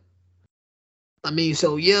gun. I mean,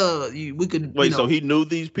 so yeah, we could wait. So he knew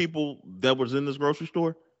these people that was in this grocery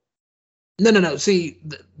store? No. See,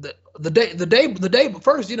 the day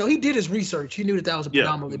first, he did his research. He knew that was a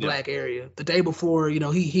predominantly black area. The day before,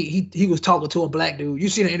 he was talking to a black dude. You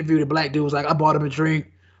seen an interview. The black dude was like, "I bought him a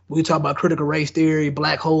drink. We talk about critical race theory,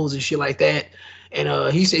 black holes, and shit like that."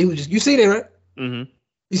 And he said he was just. You seen it, right? Mm-hmm.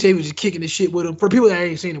 He said he was just kicking his shit with him. For people that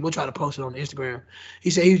ain't seen it, we'll try to post it on Instagram. He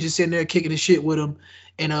said he was just sitting there kicking his shit with him,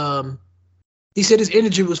 and he said his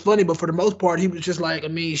energy was funny, but for the most part, he was just like, I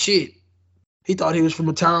mean, shit. He thought he was from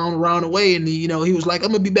a town around the way, and he was like,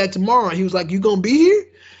 "I'm gonna be back tomorrow." And he was like, "You gonna be here?"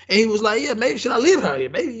 And he was like, "Yeah, maybe should I live out here?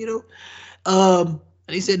 Maybe, And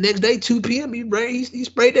he said next day, 2 p.m. He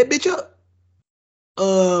sprayed that bitch up.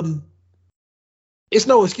 It's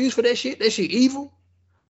no excuse for that shit. That shit evil.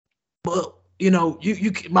 But you.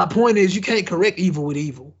 My point is, you can't correct evil with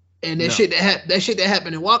evil. And that shit that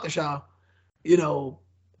happened in Waukesha,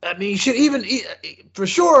 I mean, shit. Even for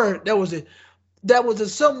sure, that was a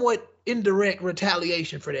somewhat indirect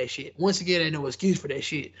retaliation for that shit. Once again, ain't no excuse for that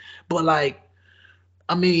shit. But like,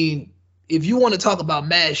 I mean, if you want to talk about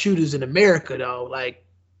mass shooters in America, though, like,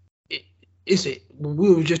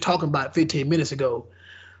 we were just talking about it 15 minutes ago,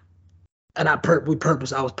 and I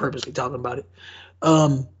was purposely talking about it.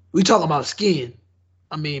 We talking about skin.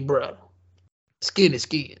 I mean, bro, skin is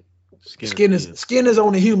skin. Skin is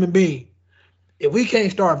on a human being. If we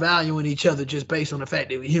can't start valuing each other just based on the fact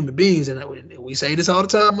that we're human beings, and we say this all the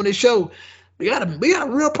time on this show, we got a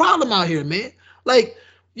real problem out here, man. Like,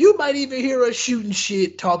 you might even hear us shooting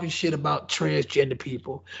shit, talking shit about transgender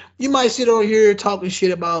people. You might sit on here talking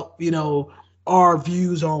shit about, our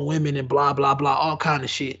views on women and blah, blah, blah, all kind of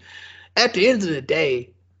shit. At the end of the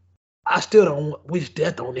day, I still don't wish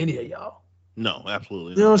death on any of y'all. No,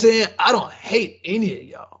 absolutely not. You know what I'm saying? I don't hate any of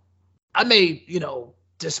y'all. I may,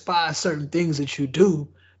 despise certain things that you do,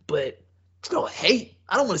 but still hate.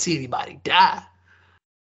 I don't want to see anybody die.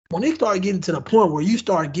 When they start getting to the point where you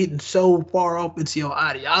start getting so far off into your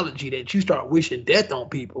ideology that you start wishing death on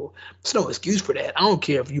people, there's no excuse for that. I don't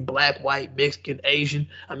care if you black, white, Mexican, Asian.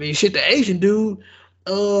 I mean, shit, the Asian dude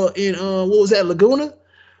in what was that, Laguna?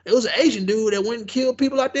 It was an Asian dude that went and killed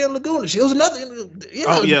people out there in Laguna. It was another.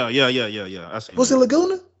 Oh yeah. I see. Was it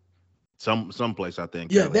Laguna? Some place I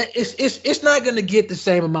think. Yeah, that it's not gonna get the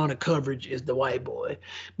same amount of coverage as the white boy,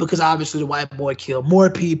 because obviously the white boy killed more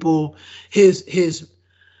people.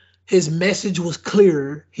 His message was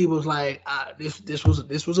clearer. He was like, this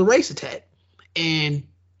was a race attack, and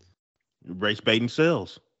race baiting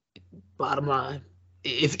sells. Bottom line,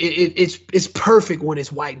 if it's perfect when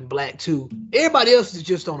it's white and black too. Everybody else is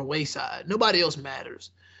just on the wayside. Nobody else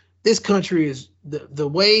matters. This country is the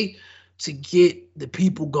way to get the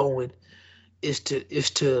people going is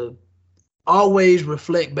to always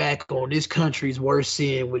reflect back on this country's worst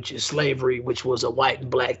sin, which is slavery, which was a white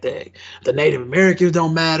and black thing. The Native Americans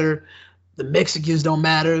don't matter. The Mexicans don't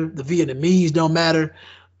matter. The Vietnamese don't matter.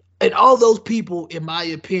 And all those people, in my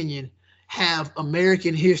opinion, have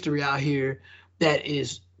American history out here that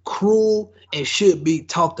is cruel and should be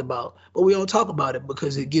talked about. But we don't talk about it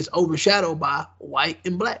because it gets overshadowed by white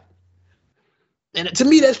and black. And to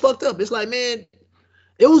me, that's fucked up. It's like, man,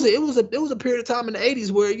 it was a period of time in the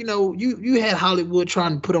 80s where, you had Hollywood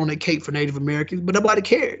trying to put on a cape for Native Americans, but nobody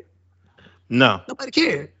cared. No. Nobody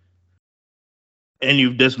cared. And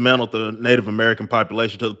you've dismantled the Native American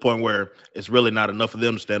population to the point where it's really not enough of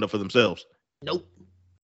them to stand up for themselves. Nope.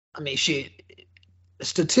 I mean, shit,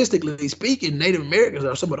 statistically speaking, Native Americans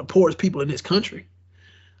are some of the poorest people in this country.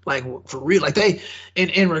 Like, for real. Like, they,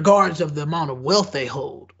 in regards of the amount of wealth they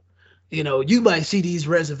hold. You might see these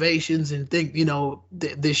reservations and think,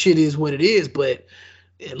 this shit is what it is, but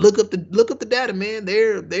look up the data, man.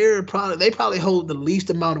 They probably hold the least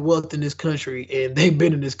amount of wealth in this country, and they've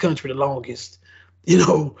been in this country the longest,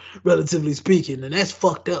 relatively speaking, and that's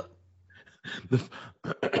fucked up.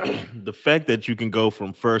 The fact that you can go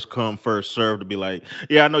from first come, first serve to be like,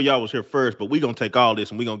 yeah, I know y'all was here first, but we're gonna take all this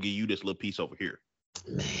and we're gonna give you this little piece over here.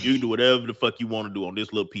 Man. You can do whatever the fuck you want to do on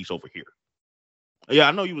this little piece over here. Yeah,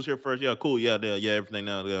 I know you was here first. Yeah, cool. Yeah, everything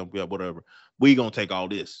now. Yeah, whatever. We gonna take all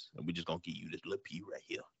this and we just gonna give you this little piece right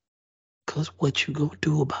here. Cause what you gonna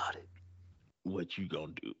do about it? What you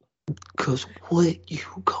gonna do? Cause what you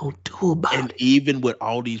gonna do about it? And even with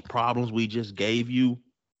all these problems we just gave you,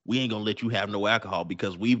 we ain't gonna let you have no alcohol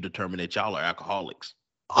because we've determined that y'all are alcoholics.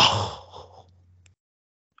 Oh.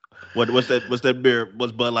 What's that beer?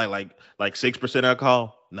 What's Bud Light like 6%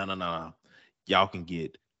 alcohol? No. Y'all can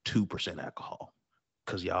get 2% alcohol.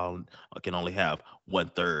 Because y'all can only have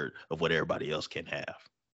 1/3 of what everybody else can have.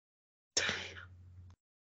 Damn.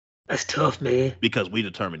 That's tough, man. Because we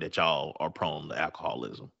determined that y'all are prone to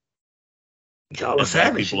alcoholism. Y'all are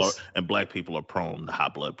savages. Black people are prone to high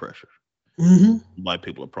blood pressure. Mm-hmm. Black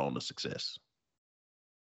people are prone to success.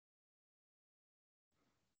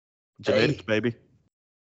 Genetics, baby.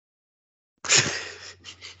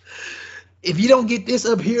 If you don't get this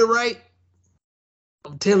up here right,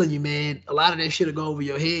 I'm telling you, man, a lot of that shit will go over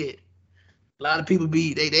your head. A lot of people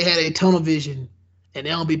they had a tunnel vision and they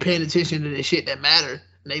don't be paying attention to the shit that matter.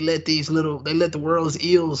 And they let the world's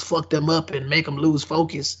ills fuck them up and make them lose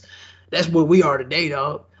focus. That's where we are today,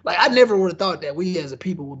 dog. Like, I never would have thought that we as a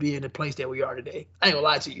people would be in the place that we are today. I ain't gonna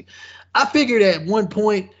lie to you. I figured at one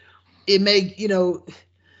point it may,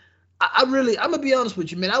 I'm gonna be honest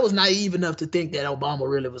with you, man. I was naive enough to think that Obama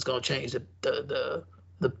really was gonna change the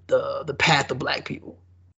path of black people.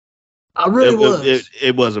 I really was.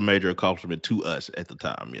 It was a major accomplishment to us at the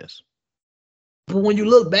time, yes. But when you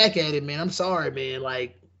look back at it, man, I'm sorry, man.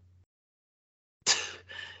 Like,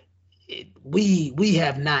 we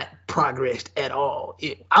have not progressed at all.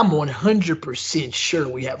 I'm 100% sure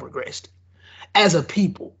we have regressed as a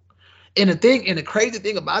people. And the crazy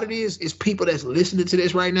thing about it is people that's listening to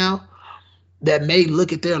this right now that may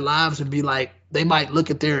look at their lives and be like, they might look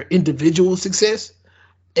at their individual success,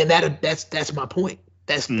 and that's my point.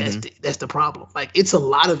 That's the problem. Like, it's a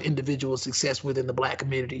lot of individual success within the Black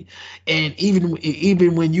community, and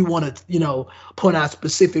even when you want to point out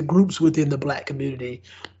specific groups within the Black community,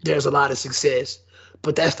 there's a lot of success.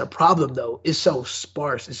 But that's the problem, though. It's so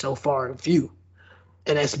sparse and so far and few,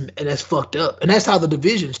 and that's fucked up. And that's how the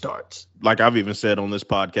division starts. Like I've even said on this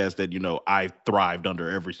podcast that I thrived under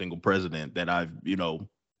every single president that I've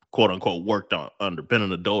quote unquote worked on under, been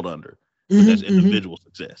an adult under. But that's individual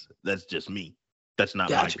success. That's just me. That's not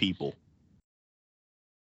my people.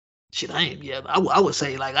 Shit, I would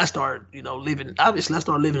say, like, I started living. Obviously, I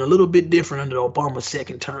started living a little bit different under Obama's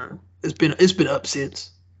second term. It's been up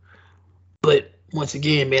since. But once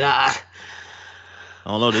again, man, I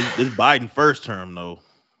don't know. This Biden first term though.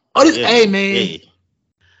 Oh, hey man.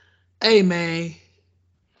 Man.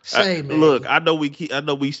 Look, I know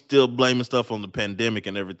we still blaming stuff on the pandemic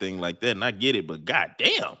and everything like that, and I get it, but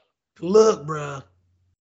goddamn. Look, bro,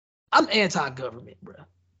 I'm anti-government, bro.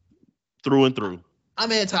 Through and through.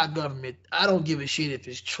 I'm anti-government. I don't give a shit if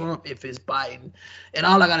it's Trump, if it's Biden. And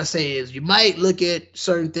all I gotta say is, you might look at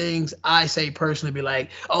certain things I say personally, be like,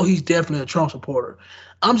 oh, he's definitely a Trump supporter.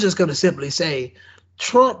 I'm just gonna simply say,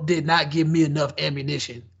 Trump did not give me enough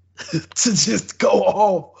ammunition to just go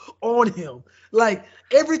off on him. Like,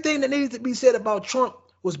 everything that needed to be said about Trump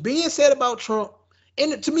was being said about Trump,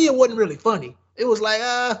 and to me, it wasn't really funny. It was like,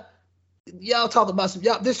 y'all talk about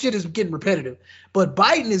this shit is getting repetitive. But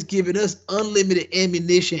Biden is giving us unlimited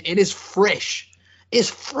ammunition, and it's fresh. It's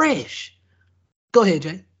fresh. Go ahead,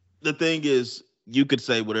 Jay. The thing is, you could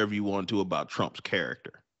say whatever you want to about Trump's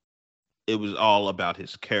character. It was all about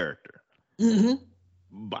his character.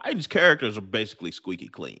 Biden's characters are basically squeaky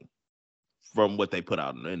clean from what they put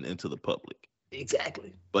out into the public.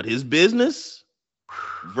 Exactly. But his business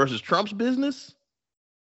versus Trump's business,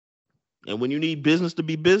 and when you need business to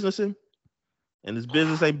be businessing, and this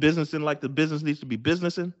business ain't businessing like the business needs to be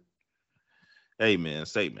businessing, hey, man,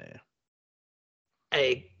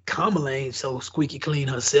 Hey, Kamala ain't so squeaky clean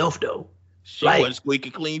herself, though. She wasn't squeaky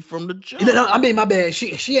clean from the jump. I mean, my bad.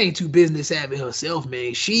 She ain't too business savvy herself,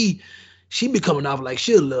 man. She be coming off like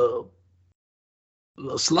she a little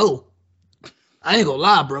slow. I ain't gonna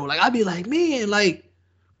lie, bro. Like, I be like, man, like,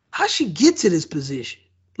 how she get to this position?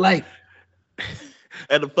 Like,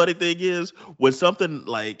 and the funny thing is, when something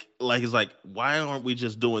like it's like, why aren't we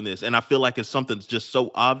just doing this? And I feel like it's something just so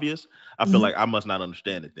obvious. I feel like I must not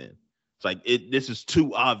understand it then. It's like, this is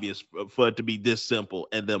too obvious for it to be this simple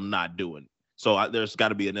and them not doing it. So there's got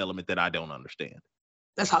to be an element that I don't understand.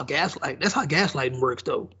 That's how gaslighting works,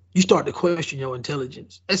 though. You start to question your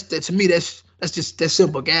intelligence. To me, that's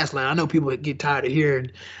simple gaslighting. I know people get tired of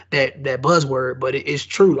hearing that buzzword, but it's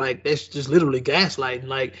true. Like, that's just literally gaslighting.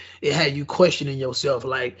 Like, it had you questioning yourself.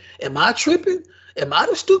 Like, am I tripping? Am I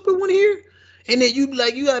the stupid one here? And then you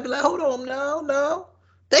gotta be like, hold on, no,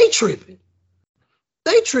 they tripping.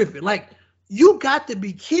 Like, you got to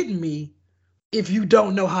be kidding me if you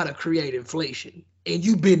don't know how to create inflation. And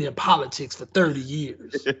you've been in politics for 30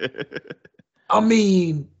 years. I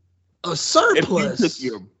mean, a surplus. If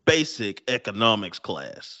you took your basic economics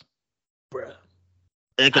class, bruh.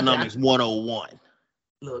 Economics 101.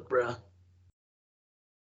 Look, bruh.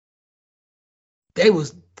 They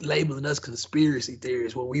was labeling us conspiracy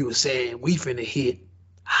theorists when we were saying we finna hit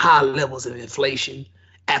high levels of inflation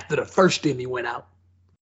after the first stimmy went out.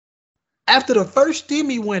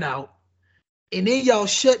 And then y'all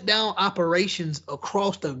shut down operations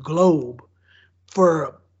across the globe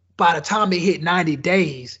for, by the time it hit 90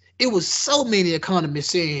 days, it was so many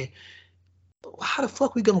economists saying, how the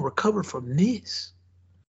fuck we gonna recover from this?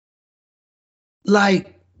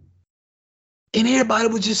 Like, and everybody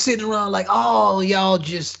was just sitting around like, oh, y'all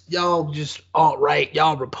just alt-right,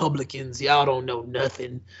 y'all Republicans, y'all don't know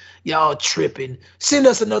nothing, y'all tripping. Send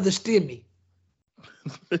us another stimmy.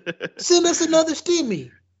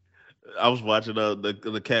 I was watching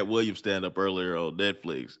the Cat Williams stand up earlier on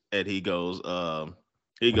Netflix, and he goes,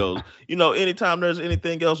 anytime there's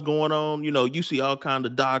anything else going on, you see all kinds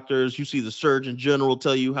of doctors, you see the Surgeon General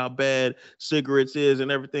tell you how bad cigarettes is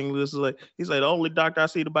and everything. This is like, he's like, the only doctor I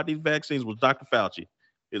seen about these vaccines was Dr. Fauci.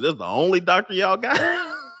 Is this the only doctor y'all got?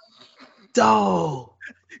 Dog.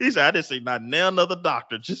 He said, I didn't see not another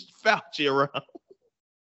doctor, just Fauci around.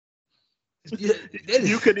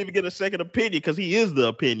 You couldn't even get a second opinion because he is the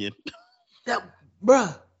opinion.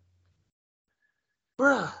 Bruh.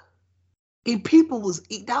 And people was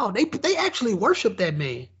dog. They actually worship that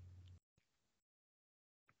man.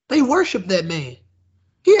 They worship that man.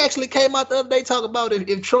 He actually came out the other day talking about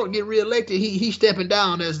if Trump get reelected, he stepping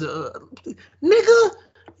down as the nigga.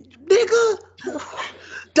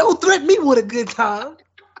 Don't threaten me with a good time.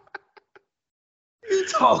 What you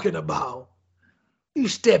talking about? You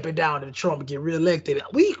stepping down and Trump get reelected.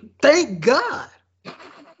 We thank God.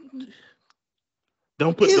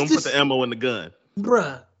 Don't put the ammo in the gun,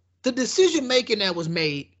 bruh. The decision making that was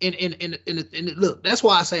made, and look, that's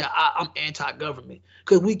why I say I'm anti-government,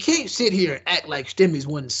 because we can't sit here and act like stimmies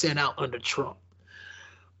wasn't sent out under Trump.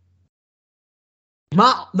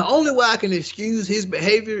 The only way I can excuse his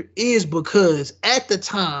behavior is because at the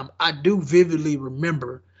time I do vividly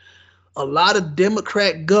remember a lot of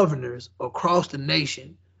Democrat governors across the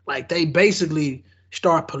nation, like they basically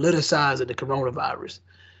start politicizing the coronavirus.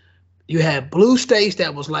 You had blue states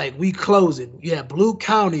that was like, we closing. You had blue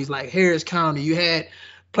counties like Harris County. You had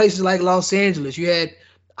places like Los Angeles. You had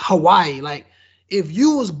Hawaii. Like, if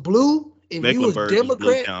you was blue, if you was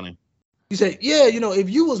Democrat, you say, yeah, if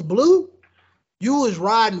you was blue, you was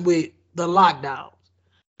riding with the lockdowns.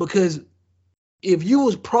 Because if you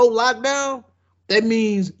was pro-lockdown, that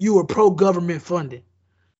means you were pro-government funding.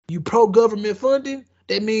 You pro-government funding,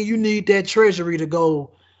 that means you need that treasury to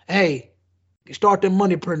go, hey, start them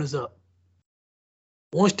money printers up.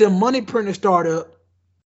 Once them money printers start up,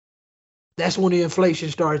 that's when the inflation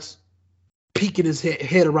starts peeking its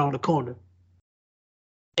head around the corner.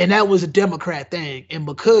 And that was a Democrat thing. And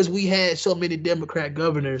because we had so many Democrat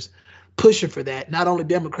governors pushing for that, not only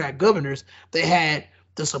Democrat governors, they had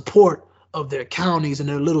the support of their counties and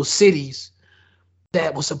their little cities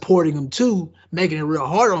that was supporting them too, making it real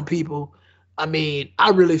hard on people. I mean, I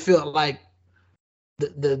really felt like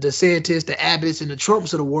the DeSantis, the Abbotts, and the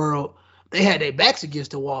Trumps of the world, they had their backs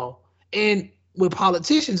against the wall. And with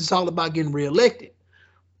politicians, it's all about getting reelected.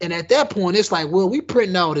 And at that point, it's like, well, we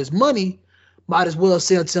printing all this money, might as well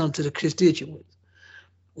send some to the constituents.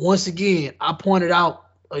 Once again, I pointed out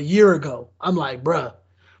a year ago, I'm like, bruh,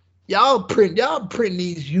 y'all printing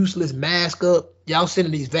these useless masks up, y'all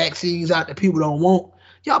sending these vaccines out that people don't want,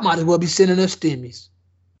 y'all might as well be sending us stimmies.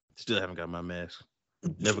 Still haven't got my mask.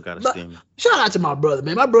 Never got a stimmy. Shout out to my brother,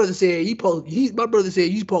 man. My brother said you supposed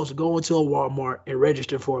to go into a Walmart and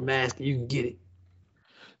register for a mask and you can get it.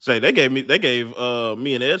 Say they gave me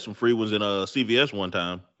and Ed some free ones in CVS one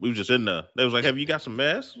time. We was just in there. They was like, "Have you got some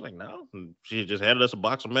masks?" I'm like, no. And she just handed us a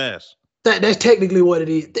box of masks. That's technically what it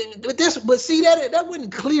is. But see that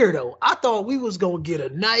wasn't clear though. I thought we was gonna get a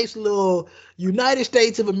nice little United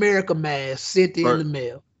States of America mask sent in the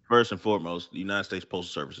mail. First and foremost, the United States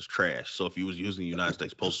Postal Service is trash. So if you was using the United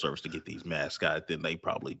States Postal Service to get these masks out, then they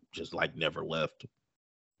probably just like never left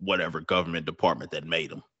whatever government department that made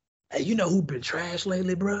them. Hey, you know who been trash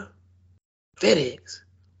lately, bro? FedEx.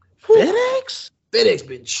 FedEx? FedEx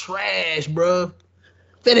been trash, bro.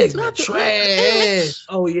 FedEx been trash.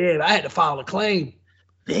 Oh yeah, I had to file a claim.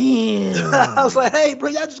 Damn. I was like, hey, bro,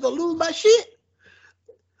 y'all just gonna lose my shit?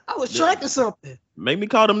 I was tracking something. Make me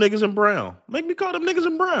call them niggas in brown.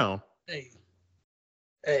 Hey.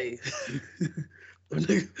 I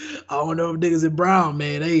don't know if niggas in brown,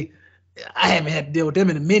 man. I haven't had to deal with them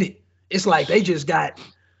in a minute. It's like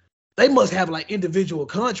they must have like individual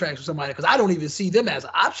contracts with somebody, because I don't even see them as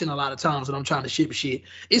an option a lot of times when I'm trying to ship shit.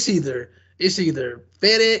 It's either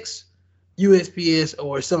FedEx, USPS,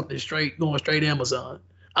 or something going straight Amazon.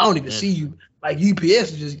 I don't even see you. Like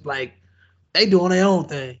UPS is just like they doing their own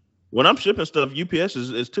thing. When I'm shipping stuff, UPS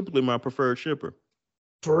is typically my preferred shipper.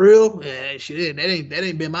 For real? Yeah, shit, that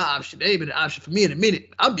ain't been my option. That ain't been an option for me in a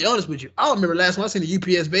minute. I'll be honest with you. I don't remember last time I seen a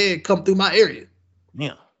UPS van come through my area.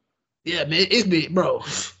 Yeah. Yeah, man, it's been, bro.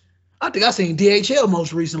 I think I seen DHL more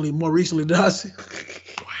recently than I seen.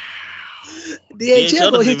 Wow.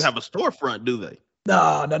 DHL doesn't even have a storefront, do they?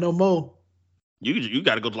 Nah, not no more. You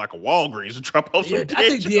got to go to like a Walgreens and drop off some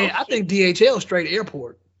DHL. I think DHL straight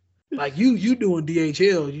airport. Like you doing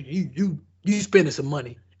DHL, you spending some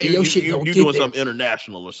money. And your shit gonna get there. You doing something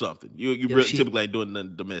international or something. You really typically ain't doing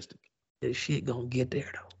nothing domestic. This shit gonna get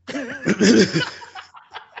there though.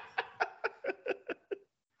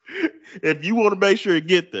 If you want to make sure it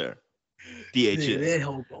get there, DHL. That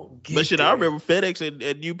hoe gonna get but shit, there. I remember FedEx and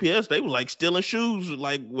UPS, they was like stealing shoes.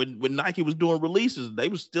 Like when Nike was doing releases, they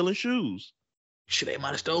was stealing shoes. Shit, they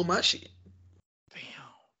might have stole my shit. Damn.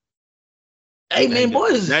 Hey man,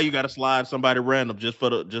 boys. Now you gotta slide somebody random just for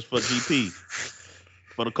GP.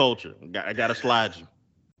 For the culture. I gotta slide you.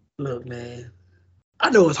 Look, man. I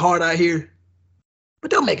know it's hard out here,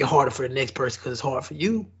 but don't make it harder for the next person because it's hard for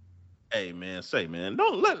you. Hey man,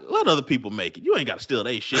 don't let other people make it. You ain't gotta steal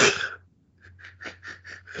their shit.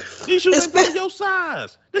 These shoes ain't for your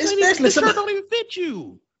size. This shirt don't even fit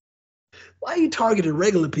you. Why are you targeting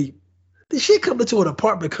regular people? This shit coming to an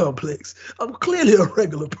apartment complex. I'm clearly a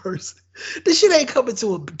regular person. This shit ain't coming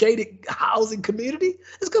to a gated housing community.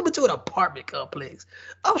 It's coming to an apartment complex.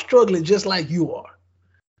 I'm struggling just like you are.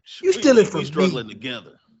 You stealing from me. Struggling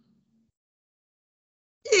together.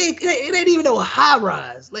 It ain't even no high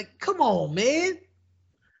rise. Like, come on, man.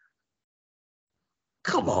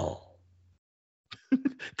 Come on.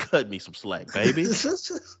 Cut me some slack, baby.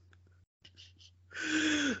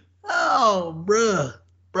 Oh, bruh.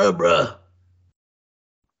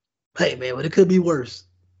 Hey, man, but it could be worse.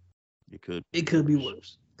 It could be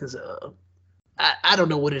worse. Because I don't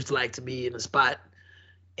know what it's like to be in a spot.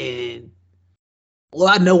 And, well,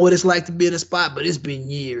 I know what it's like to be in a spot, but it's been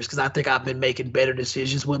years because I think I've been making better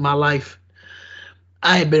decisions with my life.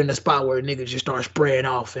 I ain't been in a spot where niggas just start spraying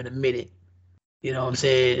off in a minute. You know what I'm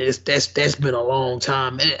saying? That's been a long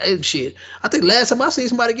time. And shit, I think last time I seen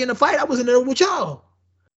somebody get in a fight, I was in there with y'all.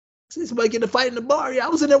 See somebody get in a fight in the bar. Yeah, I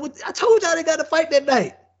was in there with. I told y'all they got a fight that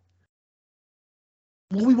night.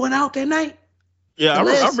 When we went out that night. Yeah,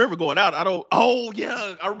 I remember going out. I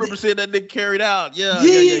remember seeing that nigga carried out. Yeah.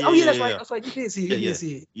 Oh yeah, that's right. That's right. You did see it. You did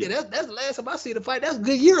see it. Yeah, that's the last time I seen the fight. That's a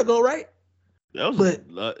good year ago, right? That was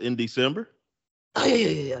in December. Oh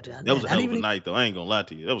yeah. That was a hell of a night, though. I ain't gonna lie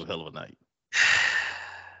to you. That was a hell of a night.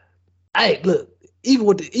 Hey, look, even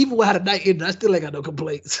with how the night ended, I still ain't got no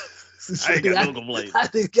complaints. I ain't got no complaints. I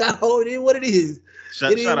just got hold in what it is.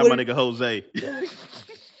 Shout out my nigga Jose.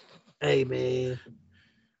 Hey, man.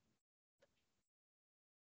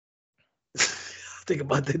 Think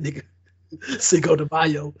about that nigga Cinco de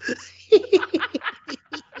Mayo.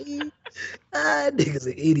 Nigga's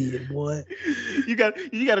an idiot, boy. You got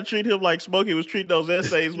to treat him like Smokey was treating those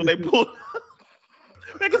essays when they pulled.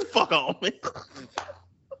 Man, get the fuck on, man.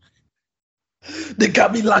 They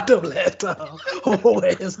got me locked up last time. Oh,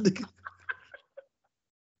 ass nigga.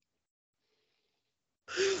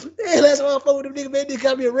 Yeah, last time I fought with them nigga, man, they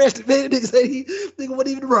got me arrested, man. Nigga say nigga wasn't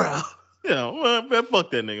even around. Yeah, well, man,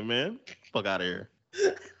 fuck that nigga, man. Fuck out of here.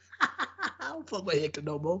 I don't fuck with Hector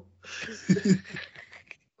no more. Shit.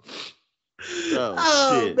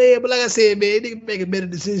 Man, but like I said, man, nigga making better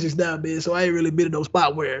decisions now, man. So I ain't really been in no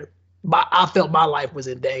spot where I felt my life was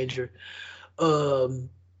in danger.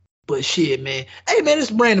 But shit, man. Hey, man,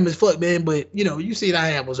 it's random as fuck, man. But you know, you see,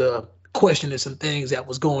 I was questioning some things that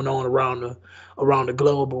was going on around the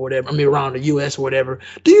globe or whatever. I mean, around the U.S. or whatever.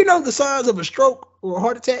 Do you know the signs of a stroke or a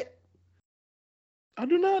heart attack? I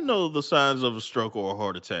do not know the signs of a stroke or a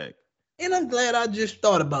heart attack. And I'm glad I just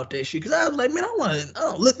thought about that shit because I was like, man, I want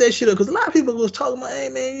to look that shit up because a lot of people was talking about, hey,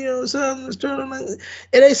 man, you know, something, and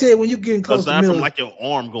they said when you getting close to from like your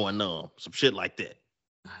arm going numb, some shit like that.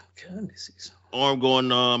 Okay, let me see something. Arm going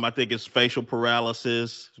numb. I think it's facial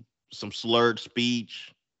paralysis, some slurred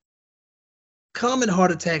speech. Common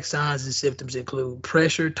heart attack signs and symptoms include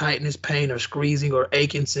pressure, tightness, pain, or squeezing or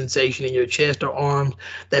aching sensation in your chest or arms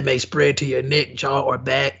that may spread to your neck, jaw, or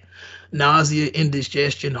back, nausea,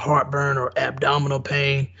 indigestion, heartburn, or abdominal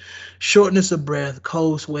pain, shortness of breath,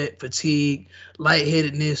 cold sweat, fatigue,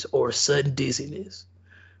 lightheadedness, or sudden dizziness.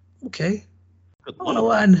 Okay. I don't know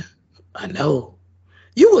why. I know.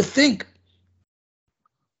 You would think.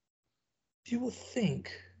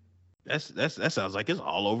 That sounds like it's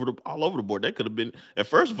all over the board. That could have been. At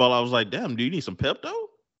first of all, I was like, "Damn, do you need some Pepto?"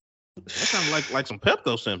 That sounds like some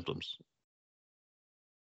Pepto symptoms.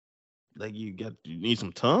 Like you need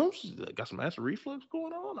some Tums? Got some acid reflux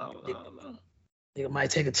going on? I don't know. Nigga might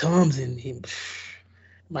take a Tums and he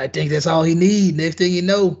might think that's all he need. Next thing you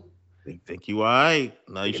know, think you all right?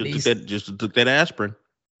 No, you should took that aspirin.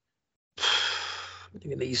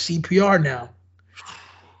 Nigga need CPR now.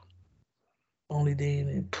 Only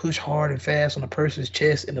then push hard and fast on a person's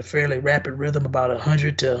chest in a fairly rapid rhythm, about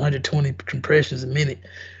 100 to 120 compressions a minute.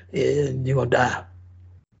 Yeah, you're gonna die.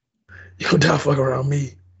 You're gonna die fuck around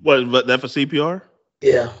me. What, but that for CPR?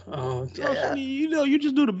 Yeah. You know, you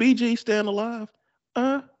just do the BG, stand alive.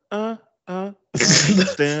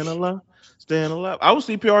 Stand alive. I was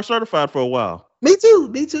CPR certified for a while. Me too.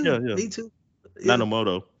 Yeah. Me too. Not no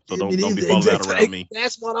moto. So don't be falling out around me.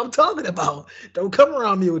 That's what I'm talking about. Don't come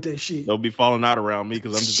around me with that shit. Don't be falling out around me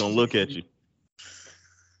because I'm just gonna look at you.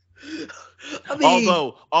 I mean,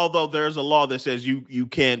 although there's a law that says you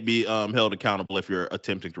can't be held accountable if you're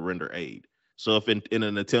attempting to render aid. So if in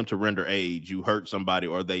an attempt to render aid you hurt somebody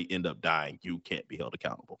or they end up dying, you can't be held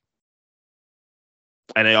accountable.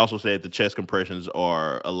 And they also said the chest compressions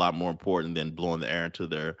are a lot more important than blowing the air into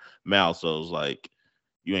their mouth. So it's like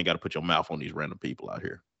you ain't got to put your mouth on these random people out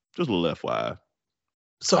here. Just a little FYI.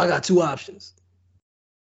 So I got two options.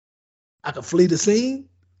 I can flee the scene,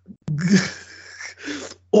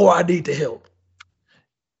 Or I need the help.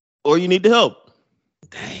 Or you need the help.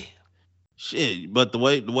 Damn. Shit, but the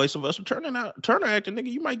way Sylvester Turner acting,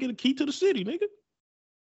 nigga, you might get a key to the city, nigga.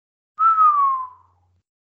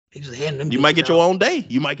 He just handing them. You might get your own day.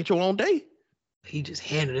 You might get your own day. He just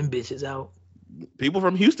handing them bitches out. People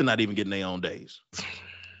from Houston not even getting their own days.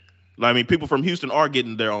 I mean, people from Houston are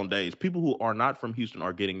getting their own days. People who are not from Houston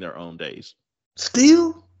are getting their own days.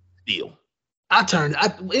 Still. I turned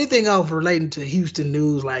anything off relating to Houston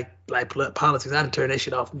news, like politics. I turned that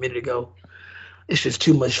shit off a minute ago. It's just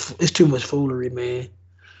too much. It's too much foolery, man.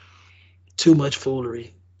 Too much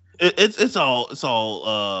foolery. It's all.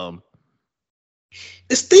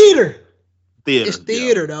 It's theater. It's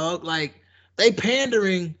theater, dog. Like they're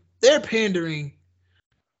pandering.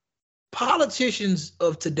 Politicians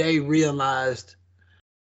of today realized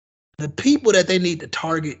the people that they need to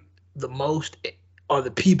target the most are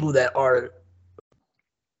the people that are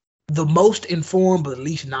the most informed but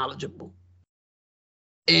least knowledgeable.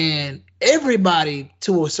 And everybody,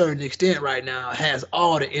 to a certain extent right now, has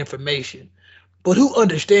all the information. But who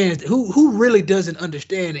understands, who really doesn't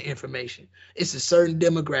understand the information? It's a certain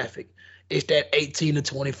demographic. It's that 18 to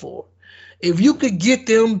 24. If you could get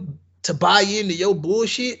them to buy into your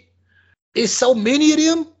bullshit, it's so many of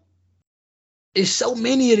them. It's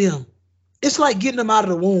like getting them out of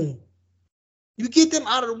the womb. You get them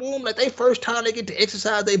out of the womb, like they first time they get to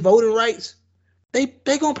exercise their voting rights, they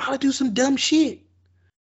gonna probably do some dumb shit.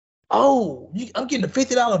 Oh, I'm getting a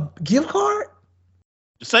 $50 gift card?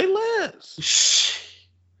 Say less. Shh.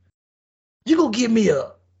 You gonna give me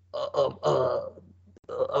a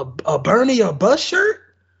Bernie or Bus shirt?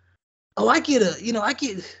 Oh, I get.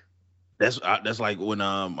 That's like when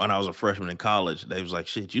I was a freshman in college, they was like,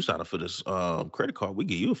 shit, you sign up for this credit card, we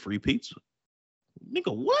give you a free pizza.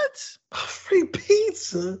 Nigga, what? Free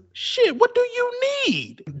pizza? Shit, what do you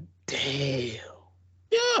need? Damn.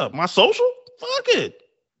 Yeah, my social? Fuck it.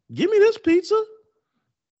 Give me this pizza.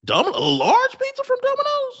 A large pizza from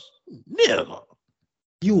Domino's? Nigga.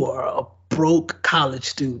 You are a broke college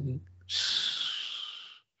student.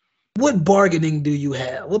 What bargaining do you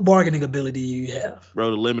have? What bargaining ability do you have?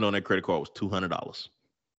 Bro, the limit on that credit card was $200.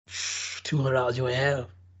 $200 you ain't have.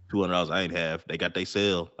 $200 I ain't have. They got their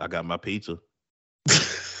sale. I got my pizza.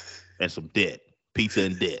 And some debt. Pizza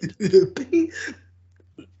and debt.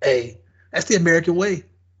 Hey, that's the American way.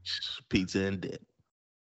 Pizza and debt.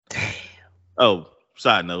 Damn. Oh,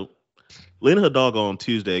 side note. Lena Hidalgo on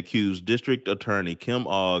Tuesday accused District Attorney Kim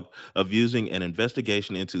Ogg of using an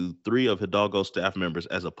investigation into 3 of Hidalgo's staff members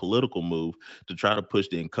as a political move to try to push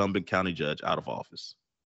the incumbent county judge out of office.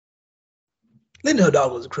 Lena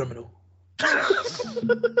Hidalgo is a criminal.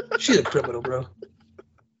 She's a criminal, bro.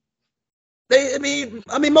 I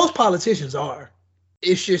mean, most politicians are.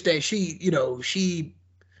 It's just that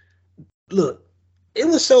look, it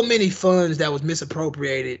was so many funds that was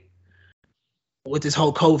misappropriated with this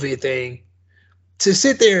whole COVID thing. To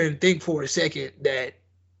sit there and think for a second that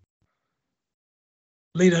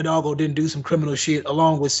Lena Hidalgo didn't do some criminal shit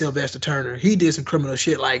along with Sylvester Turner. He did some criminal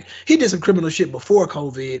shit. Like, he did some criminal shit before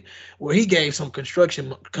COVID where he gave some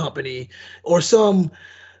construction company or some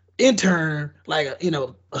intern, like,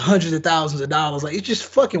 hundreds of thousands of dollars. Like, it's just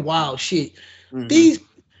fucking wild shit. Mm-hmm.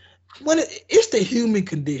 It's the human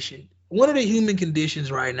condition. One of the human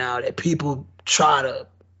conditions right now that people try to,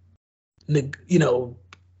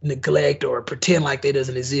 neglect or pretend like they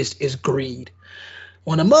doesn't exist is greed.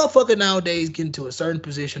 When a motherfucker nowadays get into a certain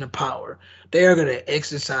position of power, they are going to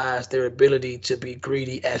exercise their ability to be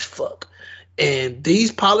greedy as fuck. And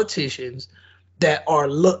these politicians that are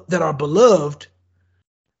beloved,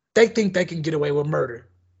 they think they can get away with murder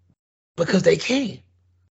because they can.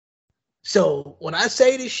 So when I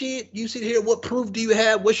say this shit, you sit here, what proof do you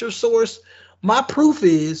have? What's your source? My proof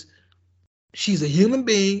is she's a human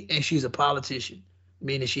being and she's a politician,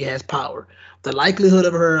 meaning she has power. The likelihood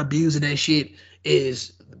of her abusing that shit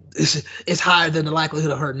is higher than the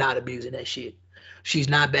likelihood of her not abusing that shit. She's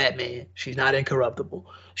not Batman. She's not incorruptible.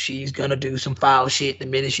 She's gonna do some foul shit the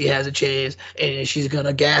minute she has a chance, and she's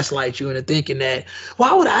gonna gaslight you into thinking that,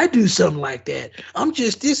 why would I do something like that? I'm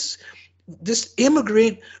just this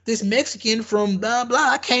immigrant, this Mexican from blah blah.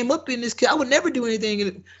 I came up in this. I would never do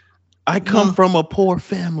anything. I come from a poor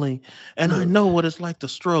family, and I know what it's like to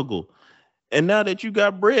struggle. And now that you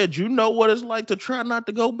got bread, you know what it's like to try not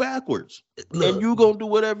to go backwards. Look, and you gonna do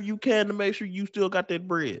whatever you can to make sure you still got that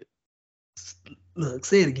bread. Look,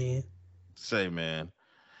 say it again. Say, man,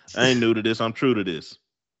 I ain't new to this. I'm true to this.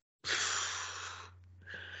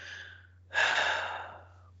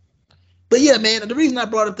 But yeah, man, the reason I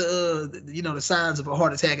brought up the signs of a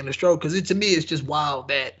heart attack and a stroke, because to me it's just wild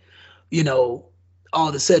that, all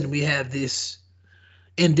of a sudden we have this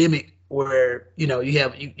endemic where you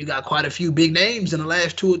got quite a few big names in the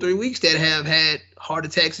last 2 or 3 weeks that have had heart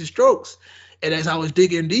attacks and strokes. And as I was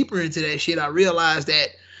digging deeper into that shit, I realized that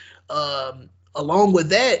along with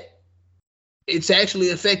that, it's actually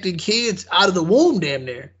affecting kids out of the womb damn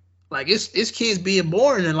near. Like it's kids being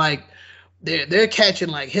born and like they're catching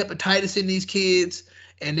like hepatitis in these kids,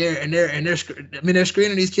 and they're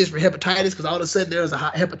screening these kids for hepatitis because all of a sudden there was a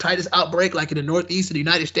hepatitis outbreak like in the northeast of the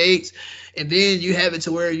United States, and then you have it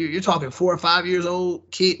to where you're talking 4 or 5 years old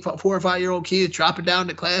kid, 4 or 5 year old kids dropping down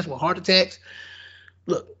to class with heart attacks.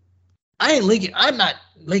 Look, I'm not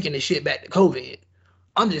linking this shit back to COVID.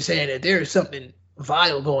 I'm just saying that there is something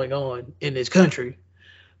vile going on in this country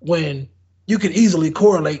when you can easily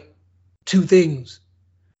correlate two things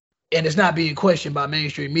and it's not being questioned by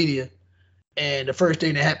mainstream media. And the first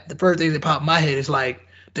thing that popped in my head is like,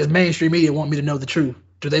 does mainstream media want me to know the truth?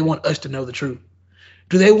 Do they want us to know the truth?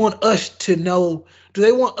 Do they want us to know? Do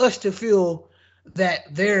they want us to feel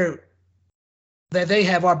that they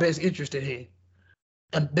have our best interest at hand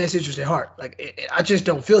and best interest at heart? Like, I just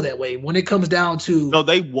don't feel that way when it comes down to. No,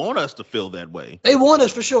 they want us to feel that way. They want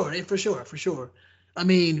us for sure. For sure. I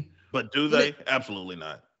mean, but do they? Absolutely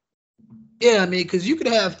not. Yeah, I mean, because you could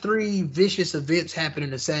have 3 vicious events happen in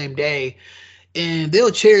the same day, and they'll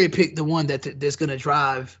cherry pick the one that's going to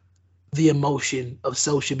drive the emotion of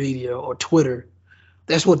social media or Twitter.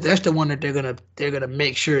 That's the one that they're gonna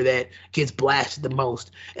make sure that gets blasted the most,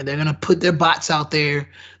 and they're gonna put their bots out there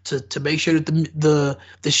to make sure that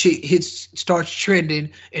the shit starts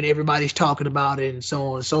trending and everybody's talking about it and so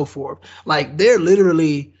on and so forth. Like they're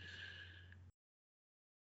literally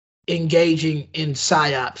engaging in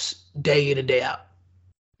psyops day in and day out,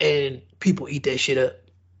 and people eat that shit up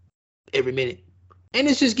every minute, and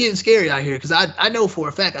it's just getting scary out here because I know for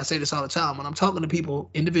a fact, I say this all the time when I'm talking to people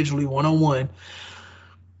individually one-on-one,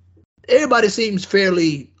 everybody seems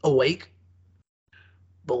fairly awake,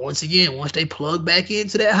 but once they plug back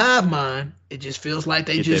into that hive mind, it just feels like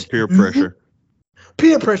they just that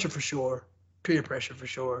peer pressure for sure,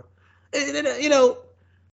 and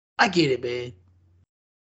I get it, man.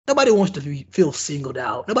 Nobody wants to feel singled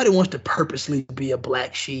out. Nobody wants to purposely be a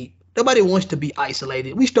black sheep. Nobody wants to be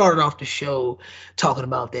isolated. We started off the show talking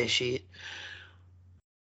about that shit.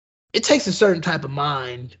 It takes a certain type of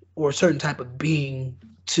mind or a certain type of being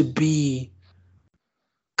to be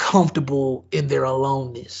comfortable in their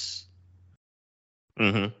aloneness.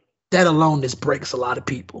 Mm-hmm. That aloneness breaks a lot of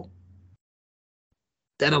people.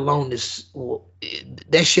 That aloneness,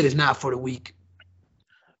 that shit is not for the weak.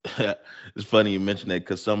 It's funny you mentioned that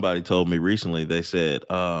because somebody told me recently. They said,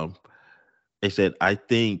 I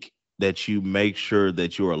think that you make sure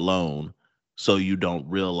that you're alone so you don't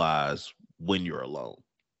realize when you're alone.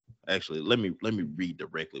 Actually, let me read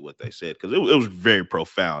directly what they said because it was very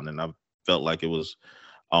profound, and I felt like it was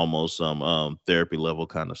almost some therapy level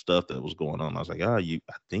kind of stuff that was going on. I was like, I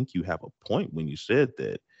think you have a point when you said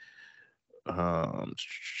that.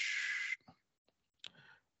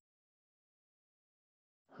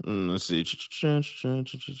 Let's see.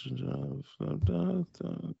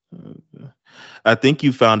 I think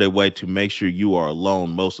you found a way to make sure you are alone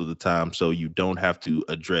most of the time so you don't have to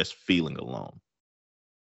address feeling alone.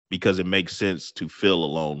 Because it makes sense to feel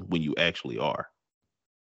alone when you actually are.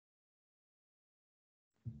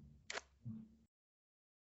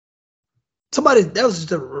 That was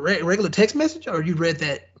just a regular text message, or you read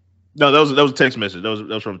that? No, that was a text message. That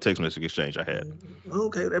was from a text message exchange I had.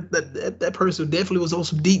 Okay, that person definitely was on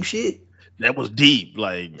some deep shit. That was deep.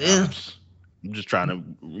 Like, yeah. I'm just trying to,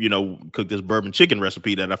 cook this bourbon chicken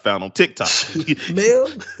recipe that I found on TikTok.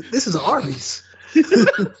 Man, this is Arby's.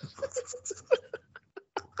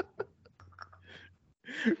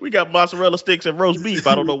 We got mozzarella sticks and roast beef.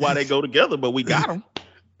 I don't know why they go together, but we got them.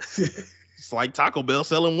 It's like Taco Bell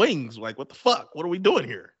selling wings. Like, what the fuck? What are we doing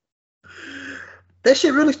here? That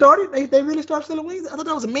shit really started? They really started selling wings? I thought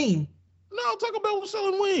that was a meme. No, Taco Bell was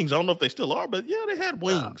selling wings. I don't know if they still are, but yeah, they had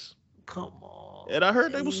wings. Come on. And I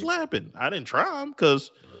heard they were slapping. I didn't try them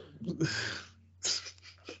because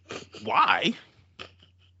why?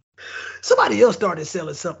 Somebody else started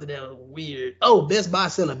selling something that was weird. Oh, Best Buy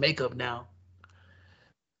selling makeup now.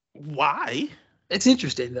 Why? It's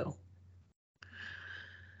interesting though.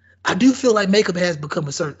 I do feel like makeup has become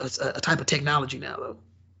a type of technology now though.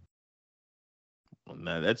 Well,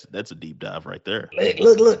 now that's a deep dive right there.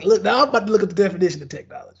 Look. Now I'm about to look at the definition of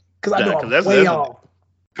technology because I know I'm way off.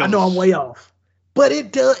 I know I'm way off. But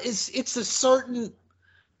it does. It's a certain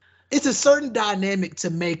dynamic to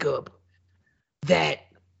makeup that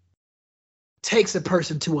takes a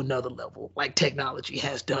person to another level, like technology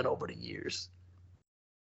has done over the years.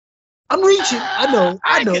 I'm reaching. I know.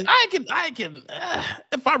 I can.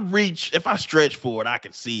 If I stretch for it, I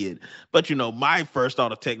can see it. But my first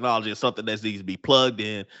thought of technology is something that needs to be plugged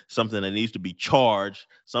in, something that needs to be charged,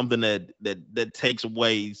 something that takes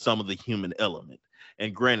away some of the human element.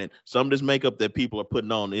 And granted, some of this makeup that people are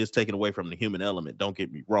putting on is taken away from the human element. Don't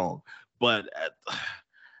get me wrong, but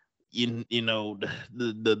the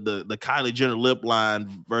Kylie Jenner lip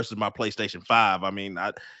line versus my PlayStation 5. I mean,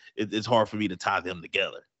 it's hard for me to tie them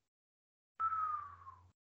together.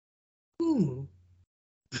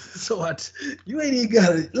 So you ain't even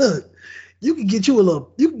gotta look. You can get you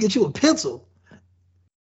a pencil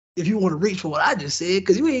if you want to reach for what I just said,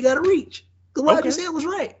 because you ain't gotta reach. Because what I just said was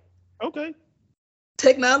right. Okay.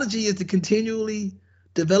 Technology is the continually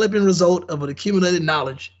developing result of an accumulated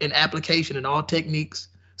knowledge and application in all techniques,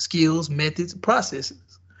 skills, methods, and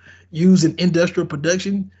processes used in industrial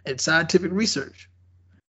production and scientific research.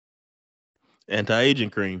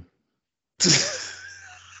 Anti-aging cream.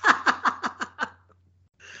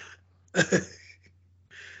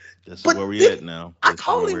 That's where we at now. I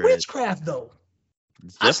call it witchcraft, though.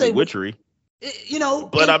 It's definitely witchery.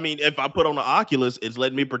 But I mean, if I put on the Oculus, it's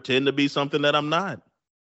letting me pretend to be something that I'm not.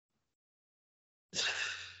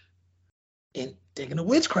 And thinking of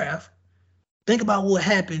witchcraft, think about what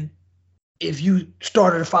happened if you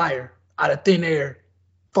started a fire out of thin air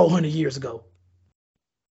 400 years ago.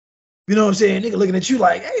 You know what I'm saying? Nigga looking at you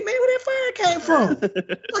like, hey man, where that fire came from?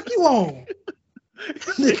 Like you on?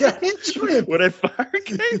 Nigga, I ain't tripping. Where that fire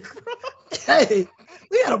came from? Hey,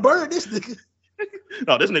 we gotta burn this nigga.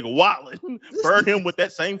 No, this nigga wildin'. Burn him with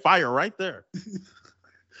that same fire right there.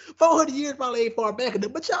 400 years probably ain't far back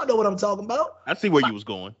enough, but y'all know what I'm talking about. I see where you was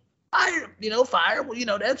going. Fire, fire. Well,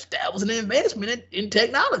 that was an advancement in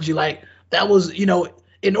technology. Like that was,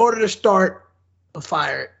 in order to start a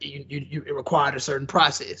fire, it required a certain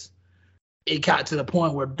process. It got to the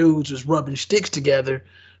point where dudes was rubbing sticks together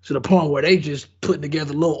to the point where they just putting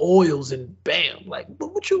together little oils and bam, like, but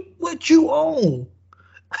what you own?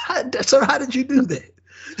 Sir, how did you do that?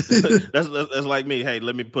 that's like me. Hey,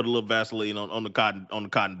 let me put a little Vaseline on the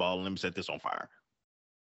cotton ball and let me set this on fire.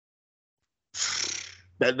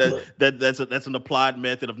 That's an applied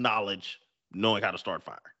method of knowledge, knowing how to start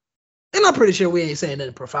fire. And I'm pretty sure we ain't saying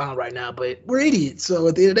nothing profound right now, but we're idiots. So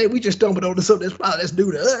at the end of the day, we just stumbled onto something that's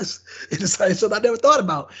new to us. It's like something I never thought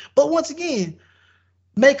about. But once again,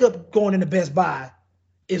 makeup going into Best Buy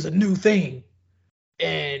is a new thing.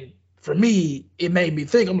 And for me, it made me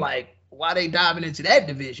think, I'm like, why they diving into that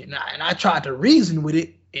division? And I tried to reason with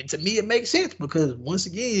it. And to me, it makes sense because once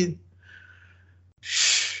again,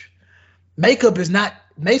 makeup is not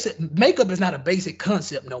a basic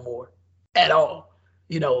concept no more at all.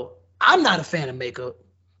 I'm not a fan of makeup,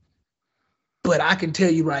 but I can tell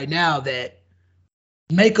you right now that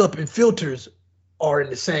makeup and filters are in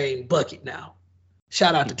the same bucket now.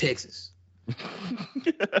 Shout out to Texas.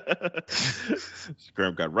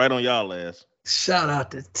 Scrum got right on y'all ass. Shout out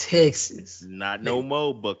to Texas. Not no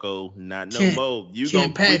more, bucko. Not no more. We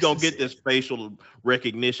gonna get this facial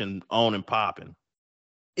recognition on and popping.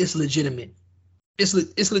 It's legitimate.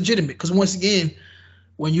 It's legitimate because once again,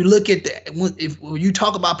 when you look at when you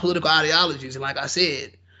talk about political ideologies, and like I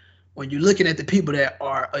said, when you're looking at the people that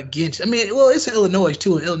are against, it's in Illinois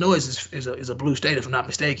too. And Illinois is a blue state, if I'm not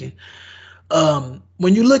mistaken.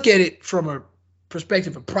 When you look at it from a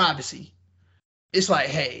perspective of privacy, it's like,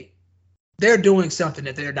 hey, they're doing something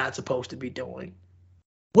that they're not supposed to be doing.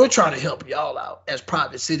 We're trying to help y'all out as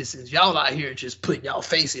private citizens. Y'all out here just putting y'all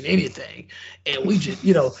face in anything, and we just,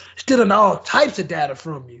 stealing all types of data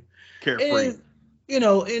from you. Carefree.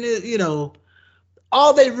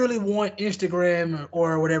 All they really want Instagram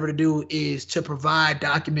or whatever to do is to provide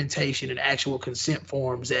documentation and actual consent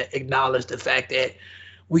forms that acknowledge the fact that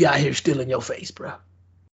we out here stealing your face, bro.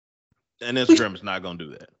 And Instagram is not going to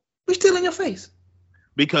do that. We stealing your face.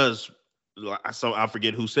 Because, I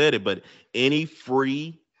forget who said it, but any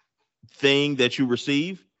free thing that you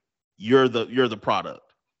receive, you're the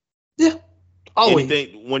product. Yeah. Always.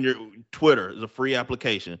 Anything, when Twitter is a free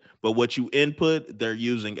application, but what you input, they're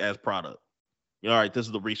using as product. All right, this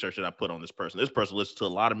is the research that I put on this person. This person listens to a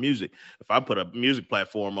lot of music. If I put a music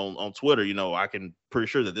platform on Twitter, I can pretty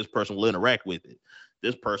sure that this person will interact with it.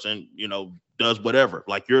 This person, does whatever.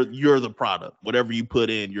 Like you're the product. Whatever you put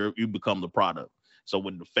in, you become the product. So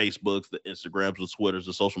when the Facebooks, the Instagrams, the Twitters,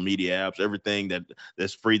 the social media apps, everything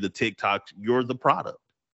that's free, the TikToks, you're the product.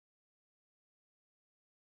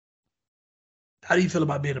 How do you feel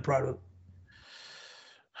about being a product?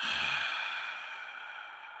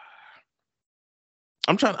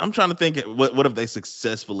 I'm trying to think. What if they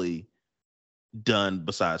successfully done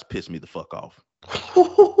besides piss me the fuck off.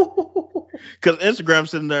 Because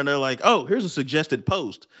Instagram's sitting there and they're like, oh, here's a suggested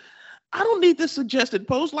post. I don't need this suggested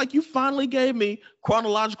post. Like, you finally gave me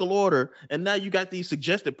chronological order, and now you got these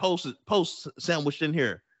suggested posts sandwiched in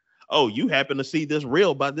here. Oh, you happen to see this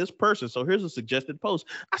reel by this person, so here's a suggested post.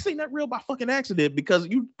 I seen that reel by fucking accident because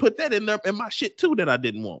you put that in there in my shit too that I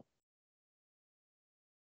didn't want.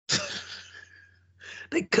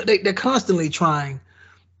 They're constantly trying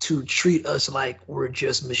to treat us like we're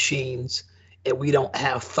just machines and we don't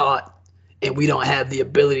have thought and we don't have the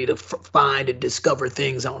ability to find and discover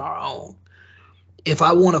things on our own. If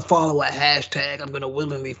I want to follow a hashtag, I'm going to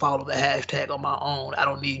willingly follow the hashtag on my own. I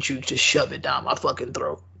don't need you to shove it down my fucking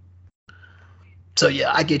throat. So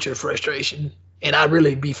yeah, I get your frustration. And I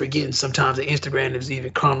really be forgetting sometimes that Instagram is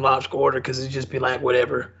even chronological order because it just be like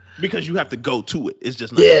whatever. Because you have to go to it. It's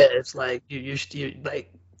just not. Yeah, it's like you're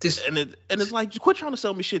like this, and it's like, quit trying to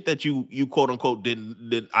sell me shit that you quote unquote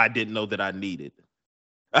I didn't know that I needed.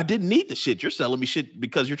 I didn't need the shit. You're selling me shit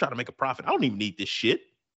because you're trying to make a profit. I don't even need this shit.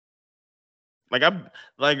 Like I'm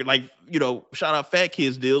like shout out Fat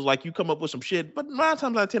Kids deals. Like you come up with some shit, but 9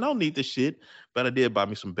 times out of 10, I don't need this shit. But I did buy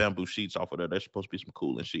me some bamboo sheets off of there. They're supposed to be some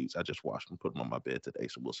cooling sheets. I just washed them, put them on my bed today,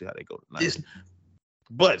 so we'll see how they go tonight.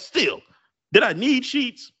 But still, did I need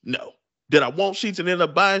sheets? No. Did I want sheets and end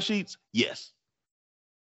up buying sheets? Yes.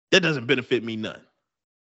 That doesn't benefit me none.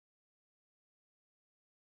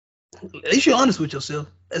 At least you're honest with yourself.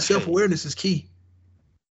 That self-awareness is key.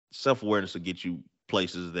 Self-awareness will get you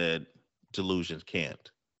places that delusions can't.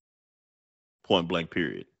 Point blank,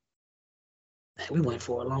 period. We went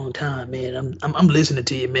for a long time, man. I'm listening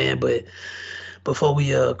to you, man. But before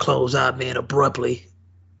we close out, man, abruptly,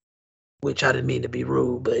 which I didn't mean to be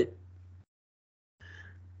rude, but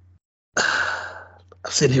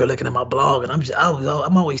I'm sitting here looking at my blog, and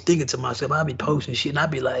I'm always thinking to myself, I'll be posting shit, and I'd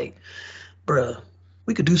be like, bruh,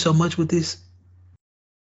 we could do so much with this.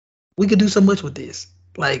 We could do so much with this.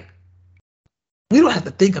 Like, we don't have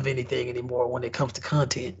to think of anything anymore when it comes to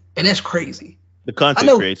content, and that's crazy. The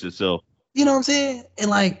content creates itself. You know what I'm saying? And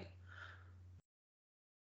like,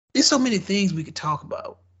 there's so many things we could talk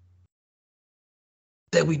about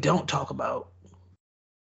that we don't talk about.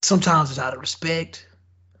 Sometimes it's out of respect.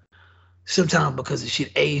 Sometimes because the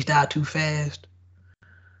shit aged out too fast.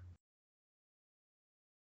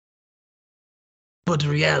 But the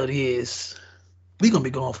reality is, we're going to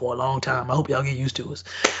be going for a long time. I hope y'all get used to us.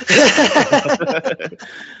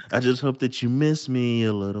 I just hope that you miss me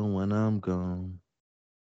a little when I'm gone.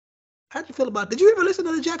 How'd you feel about it? Did you ever listen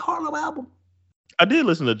to the Jack Harlow album? I did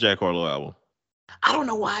listen to the Jack Harlow album. I don't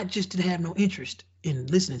know why I just didn't have no interest in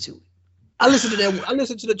listening to it. I listened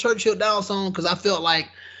to the Churchill Down song because I felt like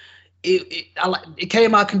it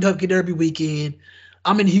came out Kentucky Derby weekend.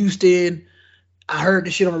 I'm in Houston. I heard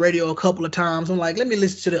the shit on the radio a couple of times. I'm like, let me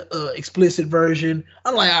listen to the explicit version.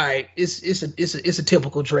 I'm like, all right, it's a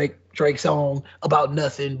typical Drake song about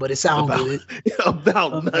nothing, but it sounds good.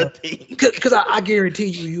 About nothing. Because I guarantee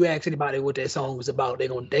you ask anybody what that song is about, they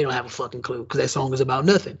don't have a fucking clue because that song is about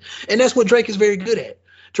nothing. And that's what Drake is very good at.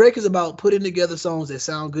 Drake is about putting together songs that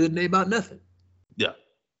sound good and they about nothing. Yeah.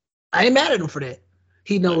 I ain't mad at him for that.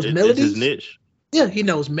 He knows melodies. It's his niche. Yeah, he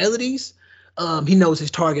knows melodies. He knows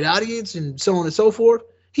his target audience and so on and so forth.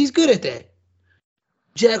 He's good at that.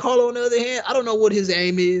 Jack Harlow, on the other hand, I don't know what his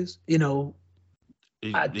aim is. You know,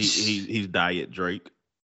 he's diet Drake.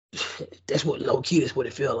 That's what low key. That's what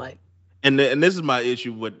it feel like. And this is my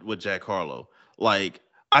issue with Jack Harlow. Like,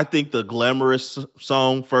 I think the glamorous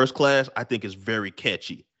song First Class, I think is very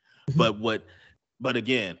catchy. Mm-hmm. But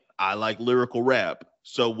again, I like lyrical rap.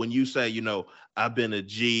 So when you say, I've been a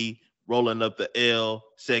G, rolling up the L,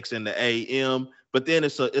 sex in the AM, but then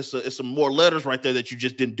it's some more letters right there that you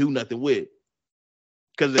just didn't do nothing with.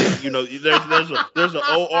 Because there's an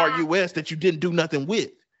ORUS that you didn't do nothing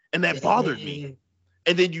with, and that bothered me.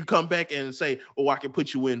 And then you come back and say, "Oh, I can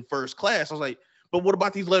put you in first class." I was like, "But what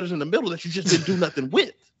about these letters in the middle that you just didn't do nothing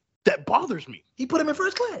with?" That bothers me. He put him in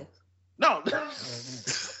first class. No.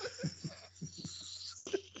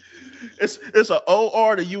 It's an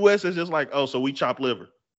OR. The US is just like, oh, so we chop liver.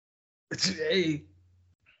 Hey.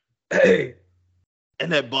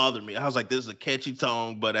 And that bothered me. I was like, this is a catchy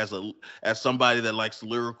song, but as somebody that likes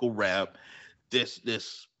lyrical rap, this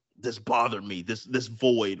bothered me. This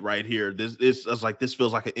void right here. I was like, this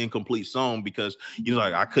feels like an incomplete song because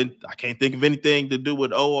like I can't think of anything to do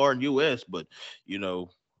with OR and US, but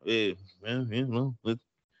it's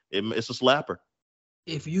a slapper.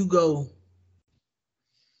 If you go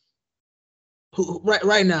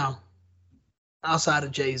right now, outside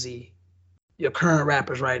of Jay-Z, your current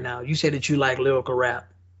rappers right now, you say that you like lyrical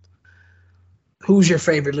rap. Who's your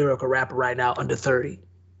favorite lyrical rapper right now under 30?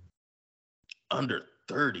 Under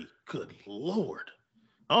 30. Good Lord.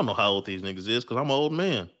 I don't know how old these niggas is because I'm an old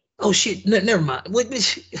man. Oh shit! Never mind.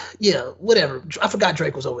 Yeah, whatever. I forgot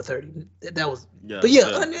Drake was over 30. That was. Yeah, but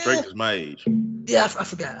yeah, Drake is my age. Yeah, I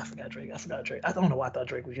forgot Drake. I don't know why I thought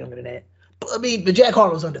Drake was younger than that. But I mean, but Jack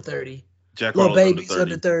Harlow's under 30. Jack Lil Harlow's Baby's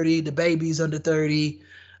under 30. The Baby's under 30.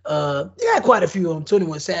 Yeah, quite a few of them.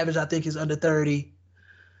 21 Savage, I think, is under 30.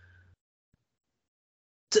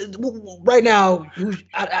 Right now,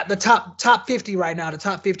 the top 50 right now, the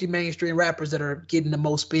top 50 mainstream rappers that are getting the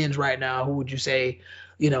most spins right now, who would you say,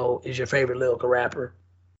 is your favorite lyrical rapper?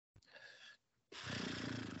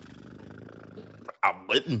 I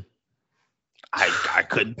wouldn't. I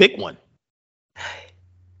couldn't pick one.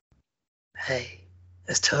 Hey,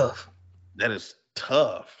 that's tough. That is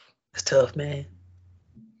tough. That's tough, man.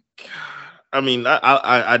 God. I mean,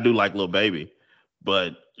 I do like Lil Baby,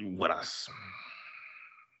 but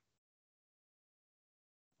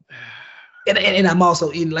And I'm also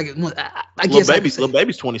in like I guess Lil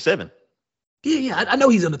Baby's 27. Yeah, I know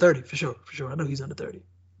he's under 30 for sure. I know he's under 30.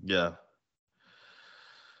 Yeah.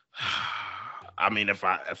 I mean, if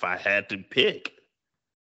I had to pick,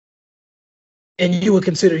 and you would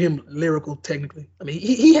consider him lyrical technically. I mean,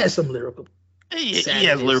 he has some lyrical. He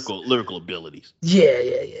has lyrical abilities.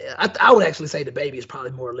 Yeah. I would actually say the Baby is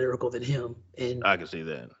probably more lyrical than him, and I can see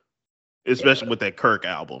that, especially with that Kirk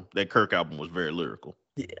album. That Kirk album was very lyrical.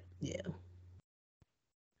 Yeah.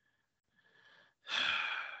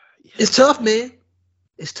 It's tough, man.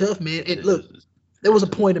 And look, there was a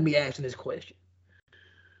point of me asking this question.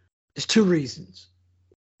 There's two reasons,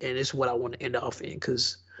 and it's what I want to end off in,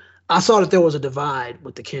 because I saw that there was a divide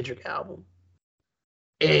with the Kendrick album.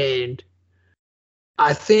 And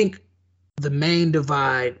I think the main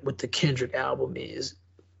divide with the Kendrick album is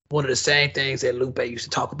one of the same things that Lupe used to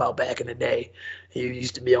talk about back in the day. He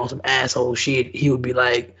used to be on some asshole shit. He would be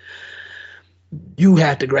like, you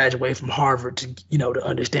have to graduate from Harvard to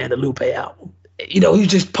understand the Lupe album. He's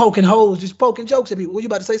just poking holes, just poking jokes at people. Were you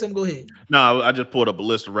about to say something? Go ahead. No, I just pulled up a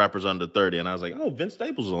list of rappers under 30, and I was like, oh, Vince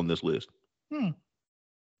Staples is on this list.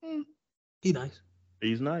 He's nice.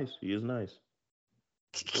 He's nice. He is nice.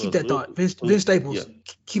 Keep that thought. Vince Staples, yeah.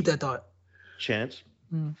 Keep that thought. Chance.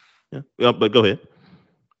 Yeah, but go ahead.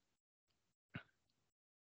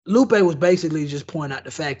 Lupe was basically just pointing out the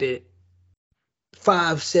fact that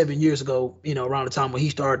 5-7 years ago, around the time when he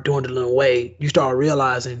started doing the Lil Wayne, he started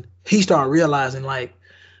realizing like,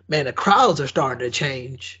 man, the crowds are starting to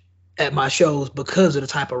change at my shows because of the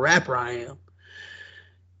type of rapper I am.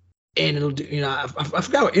 And I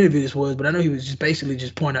forgot what interview this was, but I know he was just basically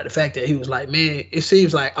just pointing out the fact that he was like, man, it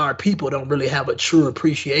seems like our people don't really have a true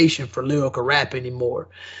appreciation for lyrical rap anymore.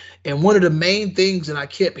 And one of the main things that I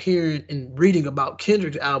kept hearing and reading about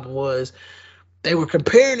Kendrick's album was they were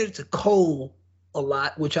comparing it to Cole a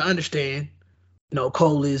lot, which I understand.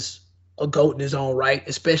 Cole is a GOAT in his own right,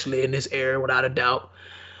 especially in this era, without a doubt.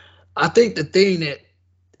 I think the thing that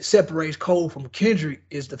separates Cole from Kendrick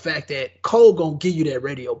is the fact that Cole gonna give you that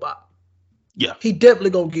radio bop. Yeah. He definitely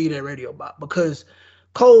gonna give you that radio bop, because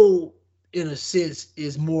Cole, in a sense,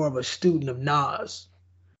 is more of a student of Nas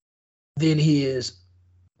than he is.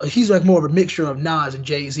 He's like more of a mixture of Nas and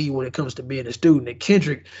Jay-Z when it comes to being a student. And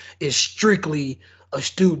Kendrick is strictly a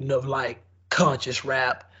student of like conscious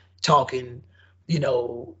rap, talking,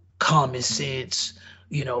 common sense,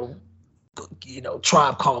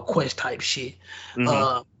 Tribe Called Quest type shit.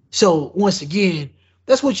 Mm-hmm. So once again,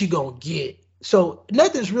 that's what you're gonna get. So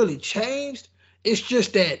nothing's really changed. It's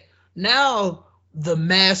just that now the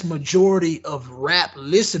mass majority of rap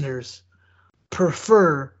listeners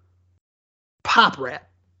prefer pop rap.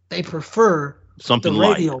 They prefer something the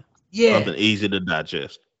radio. light. Yeah. Something easy to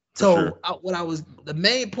digest. So sure. The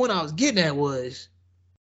main point I was getting at was,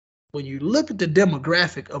 when you look at the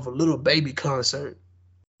demographic of a Lil Baby concert,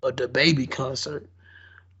 a DaBaby concert,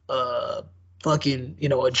 a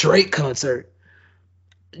Drake concert,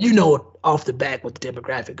 off the back what the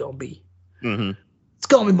demographic gonna be. Mm-hmm. It's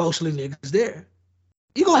gonna be mostly niggas there.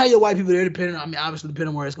 You're gonna have your white people there, obviously depending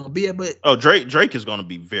on where it's gonna be at, but Drake is gonna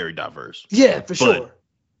be very diverse. Yeah, for sure.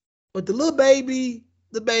 But the Lil Baby,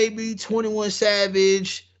 the Baby, 21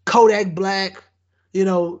 Savage, Kodak Black,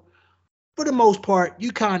 for the most part,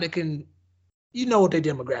 you kind of can, what their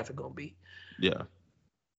demographic gonna be. Yeah.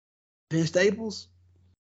 Vince Staples,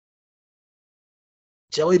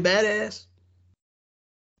 Joey Badass,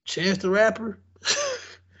 Chance the Rapper.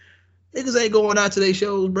 Niggas ain't going out to their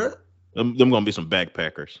shows, bro. Them gonna be some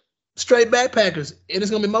backpackers. Straight backpackers. And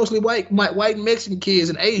it's gonna be mostly white and Mexican kids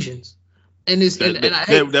and Asians. And it's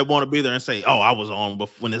that want to be there and say, "Oh, I was on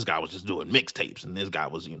when this guy was just doing mixtapes, and this guy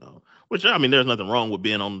was, which I mean, there's nothing wrong with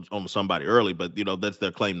being on somebody early, but that's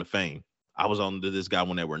their claim to fame. I was on to this guy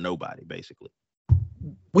when they were nobody, basically.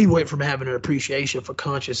 We went from having an appreciation for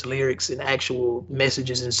conscious lyrics and actual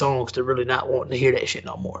messages and songs to really not wanting to hear that shit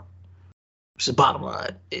no more. It's the bottom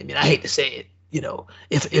line. I mean, I hate to say it.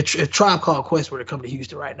 If Tribe Called Quest were to come to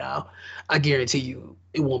Houston right now, I guarantee you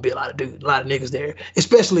it won't be a lot of niggas there,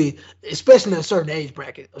 especially in a certain age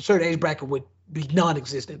bracket. A certain age bracket would be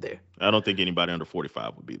non-existent there. I don't think anybody under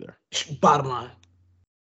 45 would be there. Bottom line.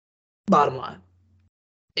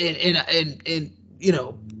 And it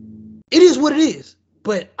is what it is.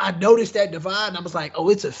 But I noticed that divide, and I was like, oh,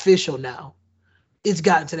 it's official now. It's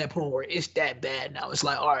gotten to that point where it's that bad now. It's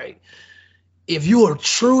like, all right, if you're a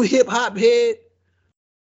true hip hop head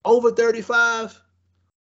over 35,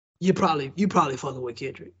 you probably fucking with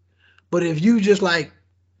Kendrick. But if you just kind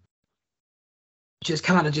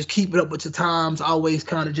of keep it up with the times, always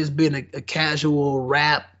kind of just being a casual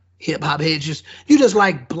rap hip hop head, you just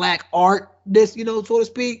like black art, so to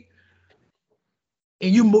speak,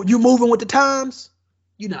 and you moving with the times,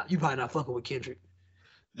 you probably not fucking with Kendrick.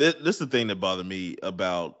 This is the thing that bothered me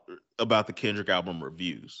about the Kendrick album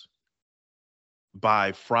reviews.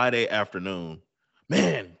 By Friday afternoon,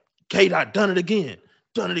 man, K-Dot done it again.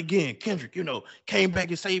 Kendrick, came back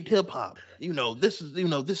and saved hip hop. This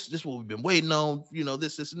is what we've been waiting on.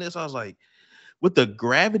 This and this. I was like, with the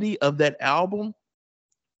gravity of that album,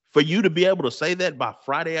 for you to be able to say that by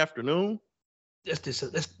Friday afternoon, that's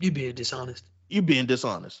you being dishonest. You being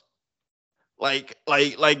dishonest. Like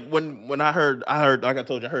when I heard, like I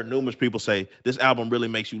told you, I heard numerous people say this album really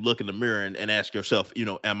makes you look in the mirror and ask yourself,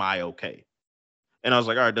 am I okay? And I was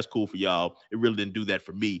like, all right, that's cool for y'all. It really didn't do that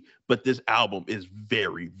for me. But this album is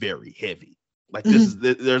very, very heavy. Like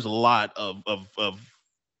there's a lot of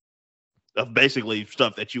basically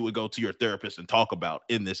stuff that you would go to your therapist and talk about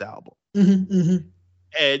in this album. And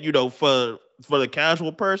for the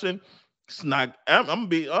casual person, it's not. I'm gonna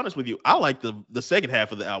be honest with you. I like the second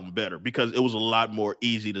half of the album better because it was a lot more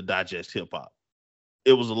easy to digest hip hop.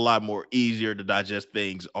 It was a lot more easier to digest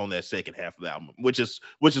things on that second half of the album, which is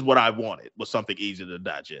what I wanted, was something easier to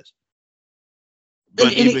digest. But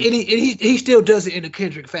he still does it in a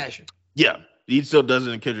Kendrick fashion. Yeah, he still does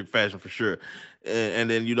it in Kendrick fashion for sure. And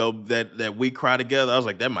then that We Cry Together, I was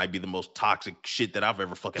like, that might be the most toxic shit that I've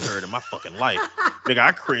ever fucking heard in my fucking life. Nigga,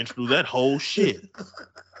 I cringed through that whole shit.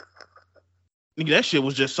 Nigga, that shit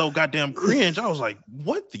was just so goddamn cringe. I was like,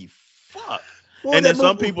 what the fuck? Well, and then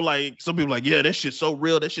some people like, yeah, that shit's so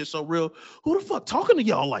real. Who the fuck talking to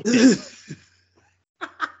y'all like that?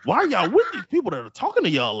 Why are y'all with these people that are talking to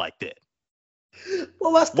y'all like that?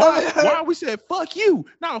 Well, why we said fuck you?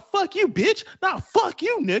 Nah, fuck you, bitch. Nah, fuck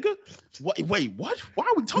you, nigga. Wait, what? Why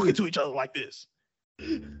are we talking to each other like this?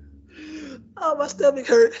 Oh, my stomach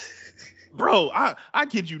hurt. Bro, I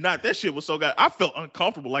kid you not. That shit was so good. I felt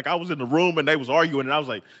uncomfortable. Like I was in the room and they was arguing, and I was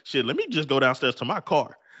like, shit, let me just go downstairs to my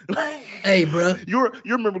car. Hey, bro. You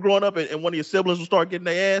remember growing up and one of your siblings would start getting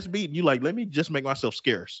their ass beat, and you like, let me just make myself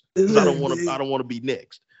scarce. Because I don't want to be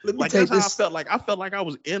next. Like that's how I felt like. I felt like I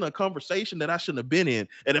was in a conversation that I shouldn't have been in.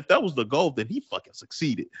 And if that was the goal, then he fucking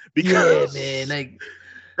succeeded. Because yeah, man, like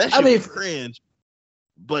that shit was cringe.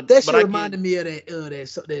 But that shit reminded me of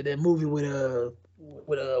that movie with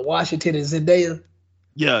Washington and Zendaya.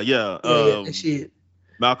 Yeah. That shit.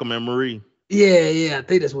 Malcolm and Marie. Yeah, I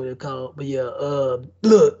think that's what it's called. But yeah,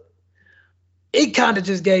 look, it kind of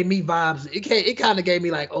just gave me vibes. It kind of gave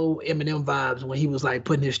me like old Eminem vibes when he was like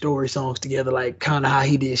putting his story songs together, like kind of how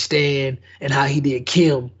he did Stan and how he did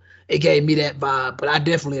Kim. It gave me that vibe. But I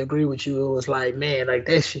definitely agree with you. It was like, man, like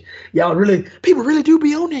that shit. People really do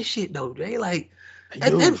be on that shit though. They like,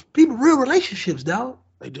 that's people real relationships, dog.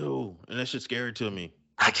 They do, and that shit's scary to me.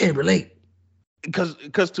 I can't relate.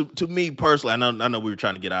 Because to me personally, I know we were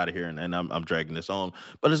trying to get out of here, and I'm dragging this on,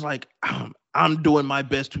 but it's like I'm doing my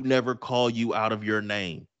best to never call you out of your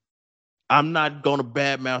name. I'm not gonna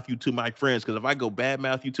badmouth you to my friends, because if I go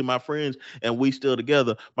badmouth you to my friends and we still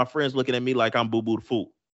together, my friends looking at me like I'm Boo Boo the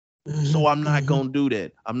Fool. So I'm not gonna do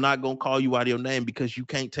that. I'm not gonna call you out of your name because you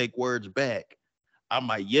can't take words back. I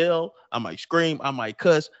might yell, I might scream, I might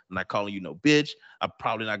cuss. I'm not calling you no bitch. I'm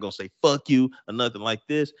probably not gonna say fuck you or nothing like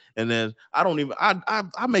this. And then I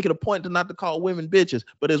make it a point to not to call women bitches.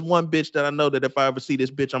 But there's one bitch that I know that if I ever see this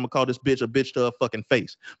bitch, I'm gonna call this bitch a bitch to her fucking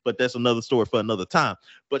face. But that's another story for another time.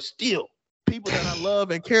 But still, people that I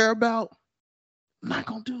love and care about, I'm not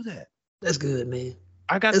gonna do that. That's good, man.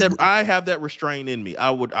 I have that restraint in me.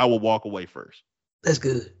 I will walk away first. That's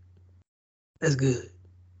good.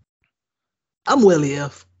 I'm Willie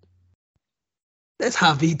F. That's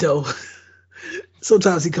Javito.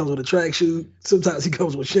 Sometimes he comes with a tracksuit. Sometimes he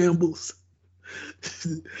comes with shambles.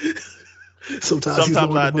 Sometimes I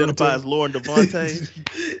identify as Lauren Devontae.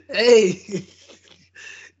 Hey,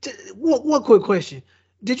 one quick question: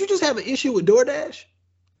 did you just have an issue with DoorDash?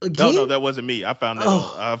 Again? No, that wasn't me. I found that.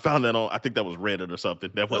 I found that on. I think that was Reddit or something.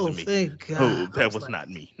 That wasn't me. Thank God. Oh, that was not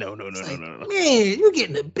me. No. Man, you're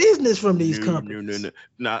getting the business from these companies.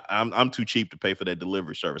 No. I'm too cheap to pay for that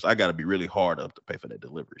delivery service. I got to be really hard up to pay for that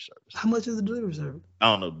delivery service. How much is the delivery service?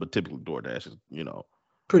 I don't know, but typically DoorDash is,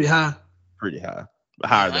 pretty high.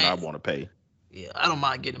 Higher than I want to pay. Yeah, I don't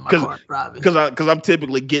mind getting my car private. Because I'm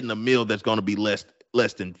typically getting a meal that's going to be less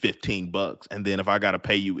than $15, and then if I got to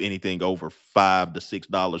pay you anything over $5 to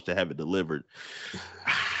 $6 to have it delivered,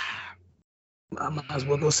 I might as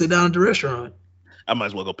well go sit down at the restaurant. I might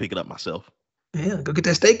as well go pick it up myself. Yeah, go get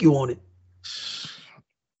that steak you wanted.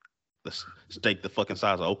 The steak the fucking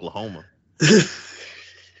size of Oklahoma.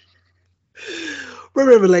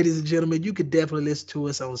 Remember, ladies and gentlemen, you could definitely listen to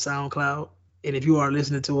us on SoundCloud. And if you are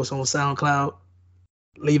listening to us on SoundCloud,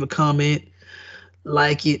 leave a comment,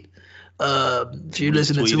 like it. If you're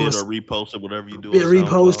listening to us, or repost it, whatever you do. Yeah,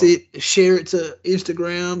 repost it, share it to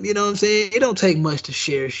Instagram. You know what I'm saying? It don't take much to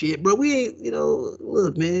share shit, bro. We ain't,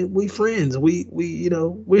 look, man, we friends. We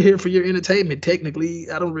we're here for your entertainment.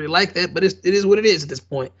 Technically, I don't really like that, but it is what it is at this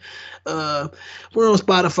point. We're on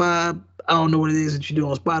Spotify. I don't know what it is that you do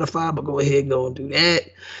on Spotify, but go ahead and go and do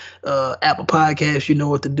that. Apple Podcasts, you know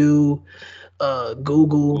what to do.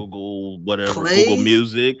 Google, whatever, Play, Google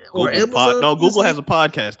Music, or Amazon. Google has a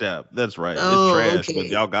podcast app. That's right. Oh, it's trash, okay.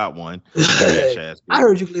 but y'all got one. I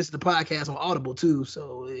heard you can listen to podcasts on Audible too.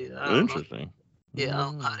 So interesting. Yeah, I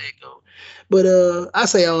don't know how that go. But I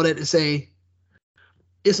say all that to say,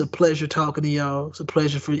 it's a pleasure talking to y'all. It's a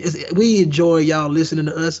pleasure we enjoy y'all listening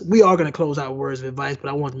to us. We are gonna close out words of advice, but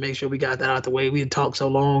I want to make sure we got that out the way. We talked so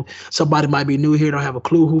long. Somebody might be new here, don't have a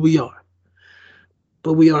clue who we are.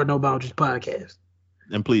 But we are No Boundaries Podcast.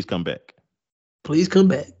 And please come back. Please come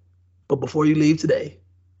back. But before you leave today,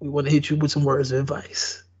 we want to hit you with some words of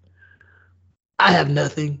advice. I have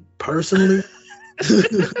nothing personally.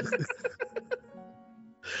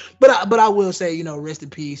 But I will say, rest in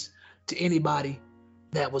peace to anybody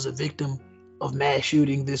that was a victim of mass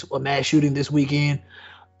shooting this weekend.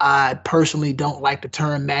 I personally don't like the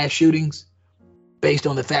term mass shootings based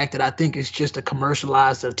on the fact that I think it's just a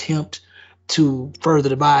commercialized attempt to further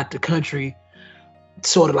divide the country,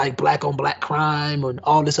 sort of like black on black crime and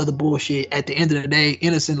all this other bullshit. At the end of the day,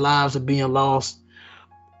 innocent lives are being lost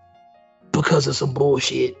because of some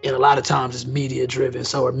bullshit, and a lot of times it's media driven.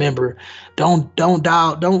 So remember, don't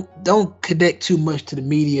connect too much to the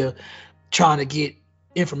media trying to get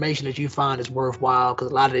information that you find is worthwhile,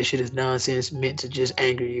 because a lot of this shit is nonsense meant to just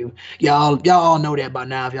anger you. Y'all all know that by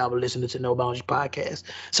now if y'all been listening to No Boundaries Podcast.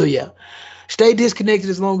 So yeah, stay disconnected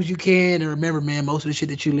as long as you can, and remember, man, most of the shit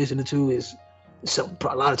that you listening to is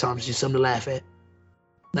a lot of times it's just something to laugh at.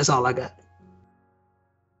 That's all I got.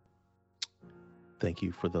 Thank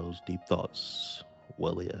you for those deep thoughts,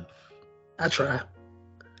 Willie F. I try.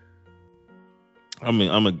 I'm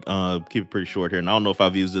gonna keep it pretty short here, and I don't know if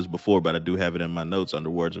I've used this before, but I do have it in my notes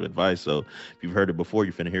under words of advice. So if you've heard it before,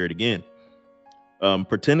 you're finna hear it again.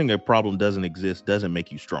 Pretending a problem doesn't exist doesn't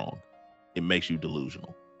make you strong. It makes you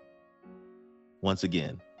delusional. Once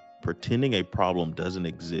again, pretending a problem doesn't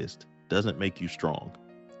exist doesn't make you strong.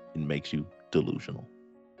 It makes you delusional.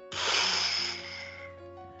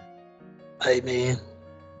 Hey, man.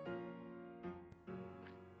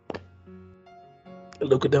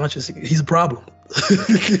 Luka Doncic, he's a problem.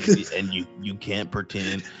 And you can't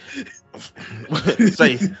pretend.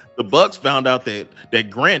 Say the Bucks found out that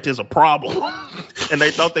Grant is a problem, and they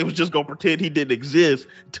thought they was just gonna pretend he didn't exist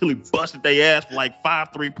until he busted their ass for like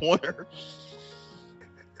 5 3-pointers.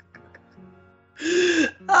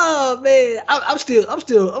 Oh man, I'm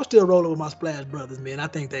still rolling with my Splash Brothers, man. I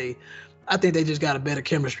think they just got a better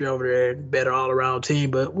chemistry over there, better all around team.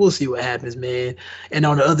 But we'll see what happens, man. And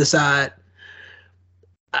on the other side,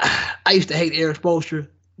 I used to hate Eric Spoelstra,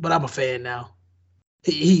 but I'm a fan now.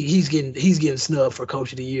 He's getting snubbed for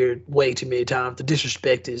Coach of the Year way too many times. The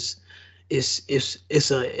disrespect is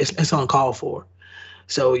uncalled for.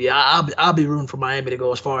 So yeah, I'll be rooting for Miami to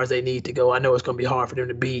go as far as they need to go. I know it's gonna be hard for them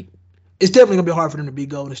to beat. It's definitely gonna be hard for them to beat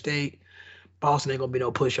Golden State. Boston ain't gonna be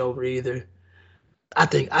no pushover either. I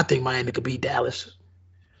think Miami could beat Dallas.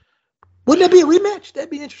 Wouldn't that be a rematch? That'd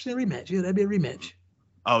be an interesting rematch. Yeah, that'd be a rematch.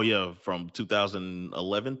 Oh yeah, from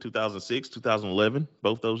 2011, 2006, 2011,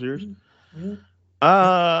 both those years. Mm-hmm.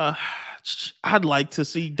 I'd like to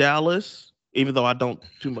see Dallas, even though I don't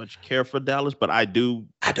too much care for Dallas, but I don't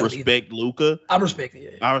respect Luka. I respect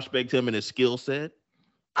it. Yeah. I respect him and his skill set.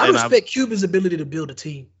 I respect Cuban's ability to build a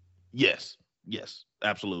team. Yes,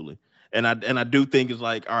 absolutely. And I do think it's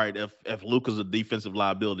like, all right, if Luka's a defensive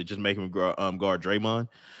liability, just make him guard Draymond.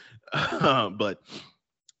 But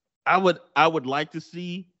I would like to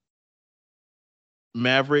see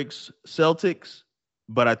Mavericks Celtics,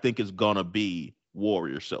 but I think it's gonna be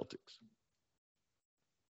Warriors Celtics.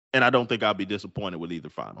 And I don't think I'll be disappointed with either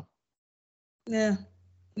final. Yeah,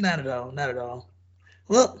 not at all.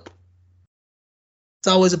 Well, it's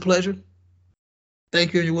always a pleasure.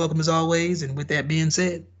 Thank you, and you're welcome as always. And with that being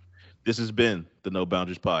said, this has been the No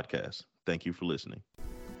Boundaries Podcast. Thank you for listening.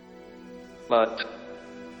 But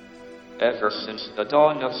ever since the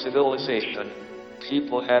dawn of civilization,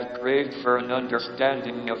 people have craved for an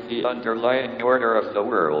understanding of the underlying order of the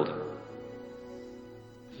world.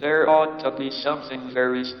 There ought to be something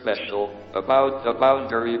very special about the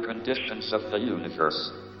boundary conditions of the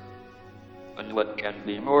universe. And what can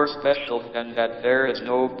be more special than that there is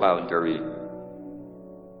no boundary?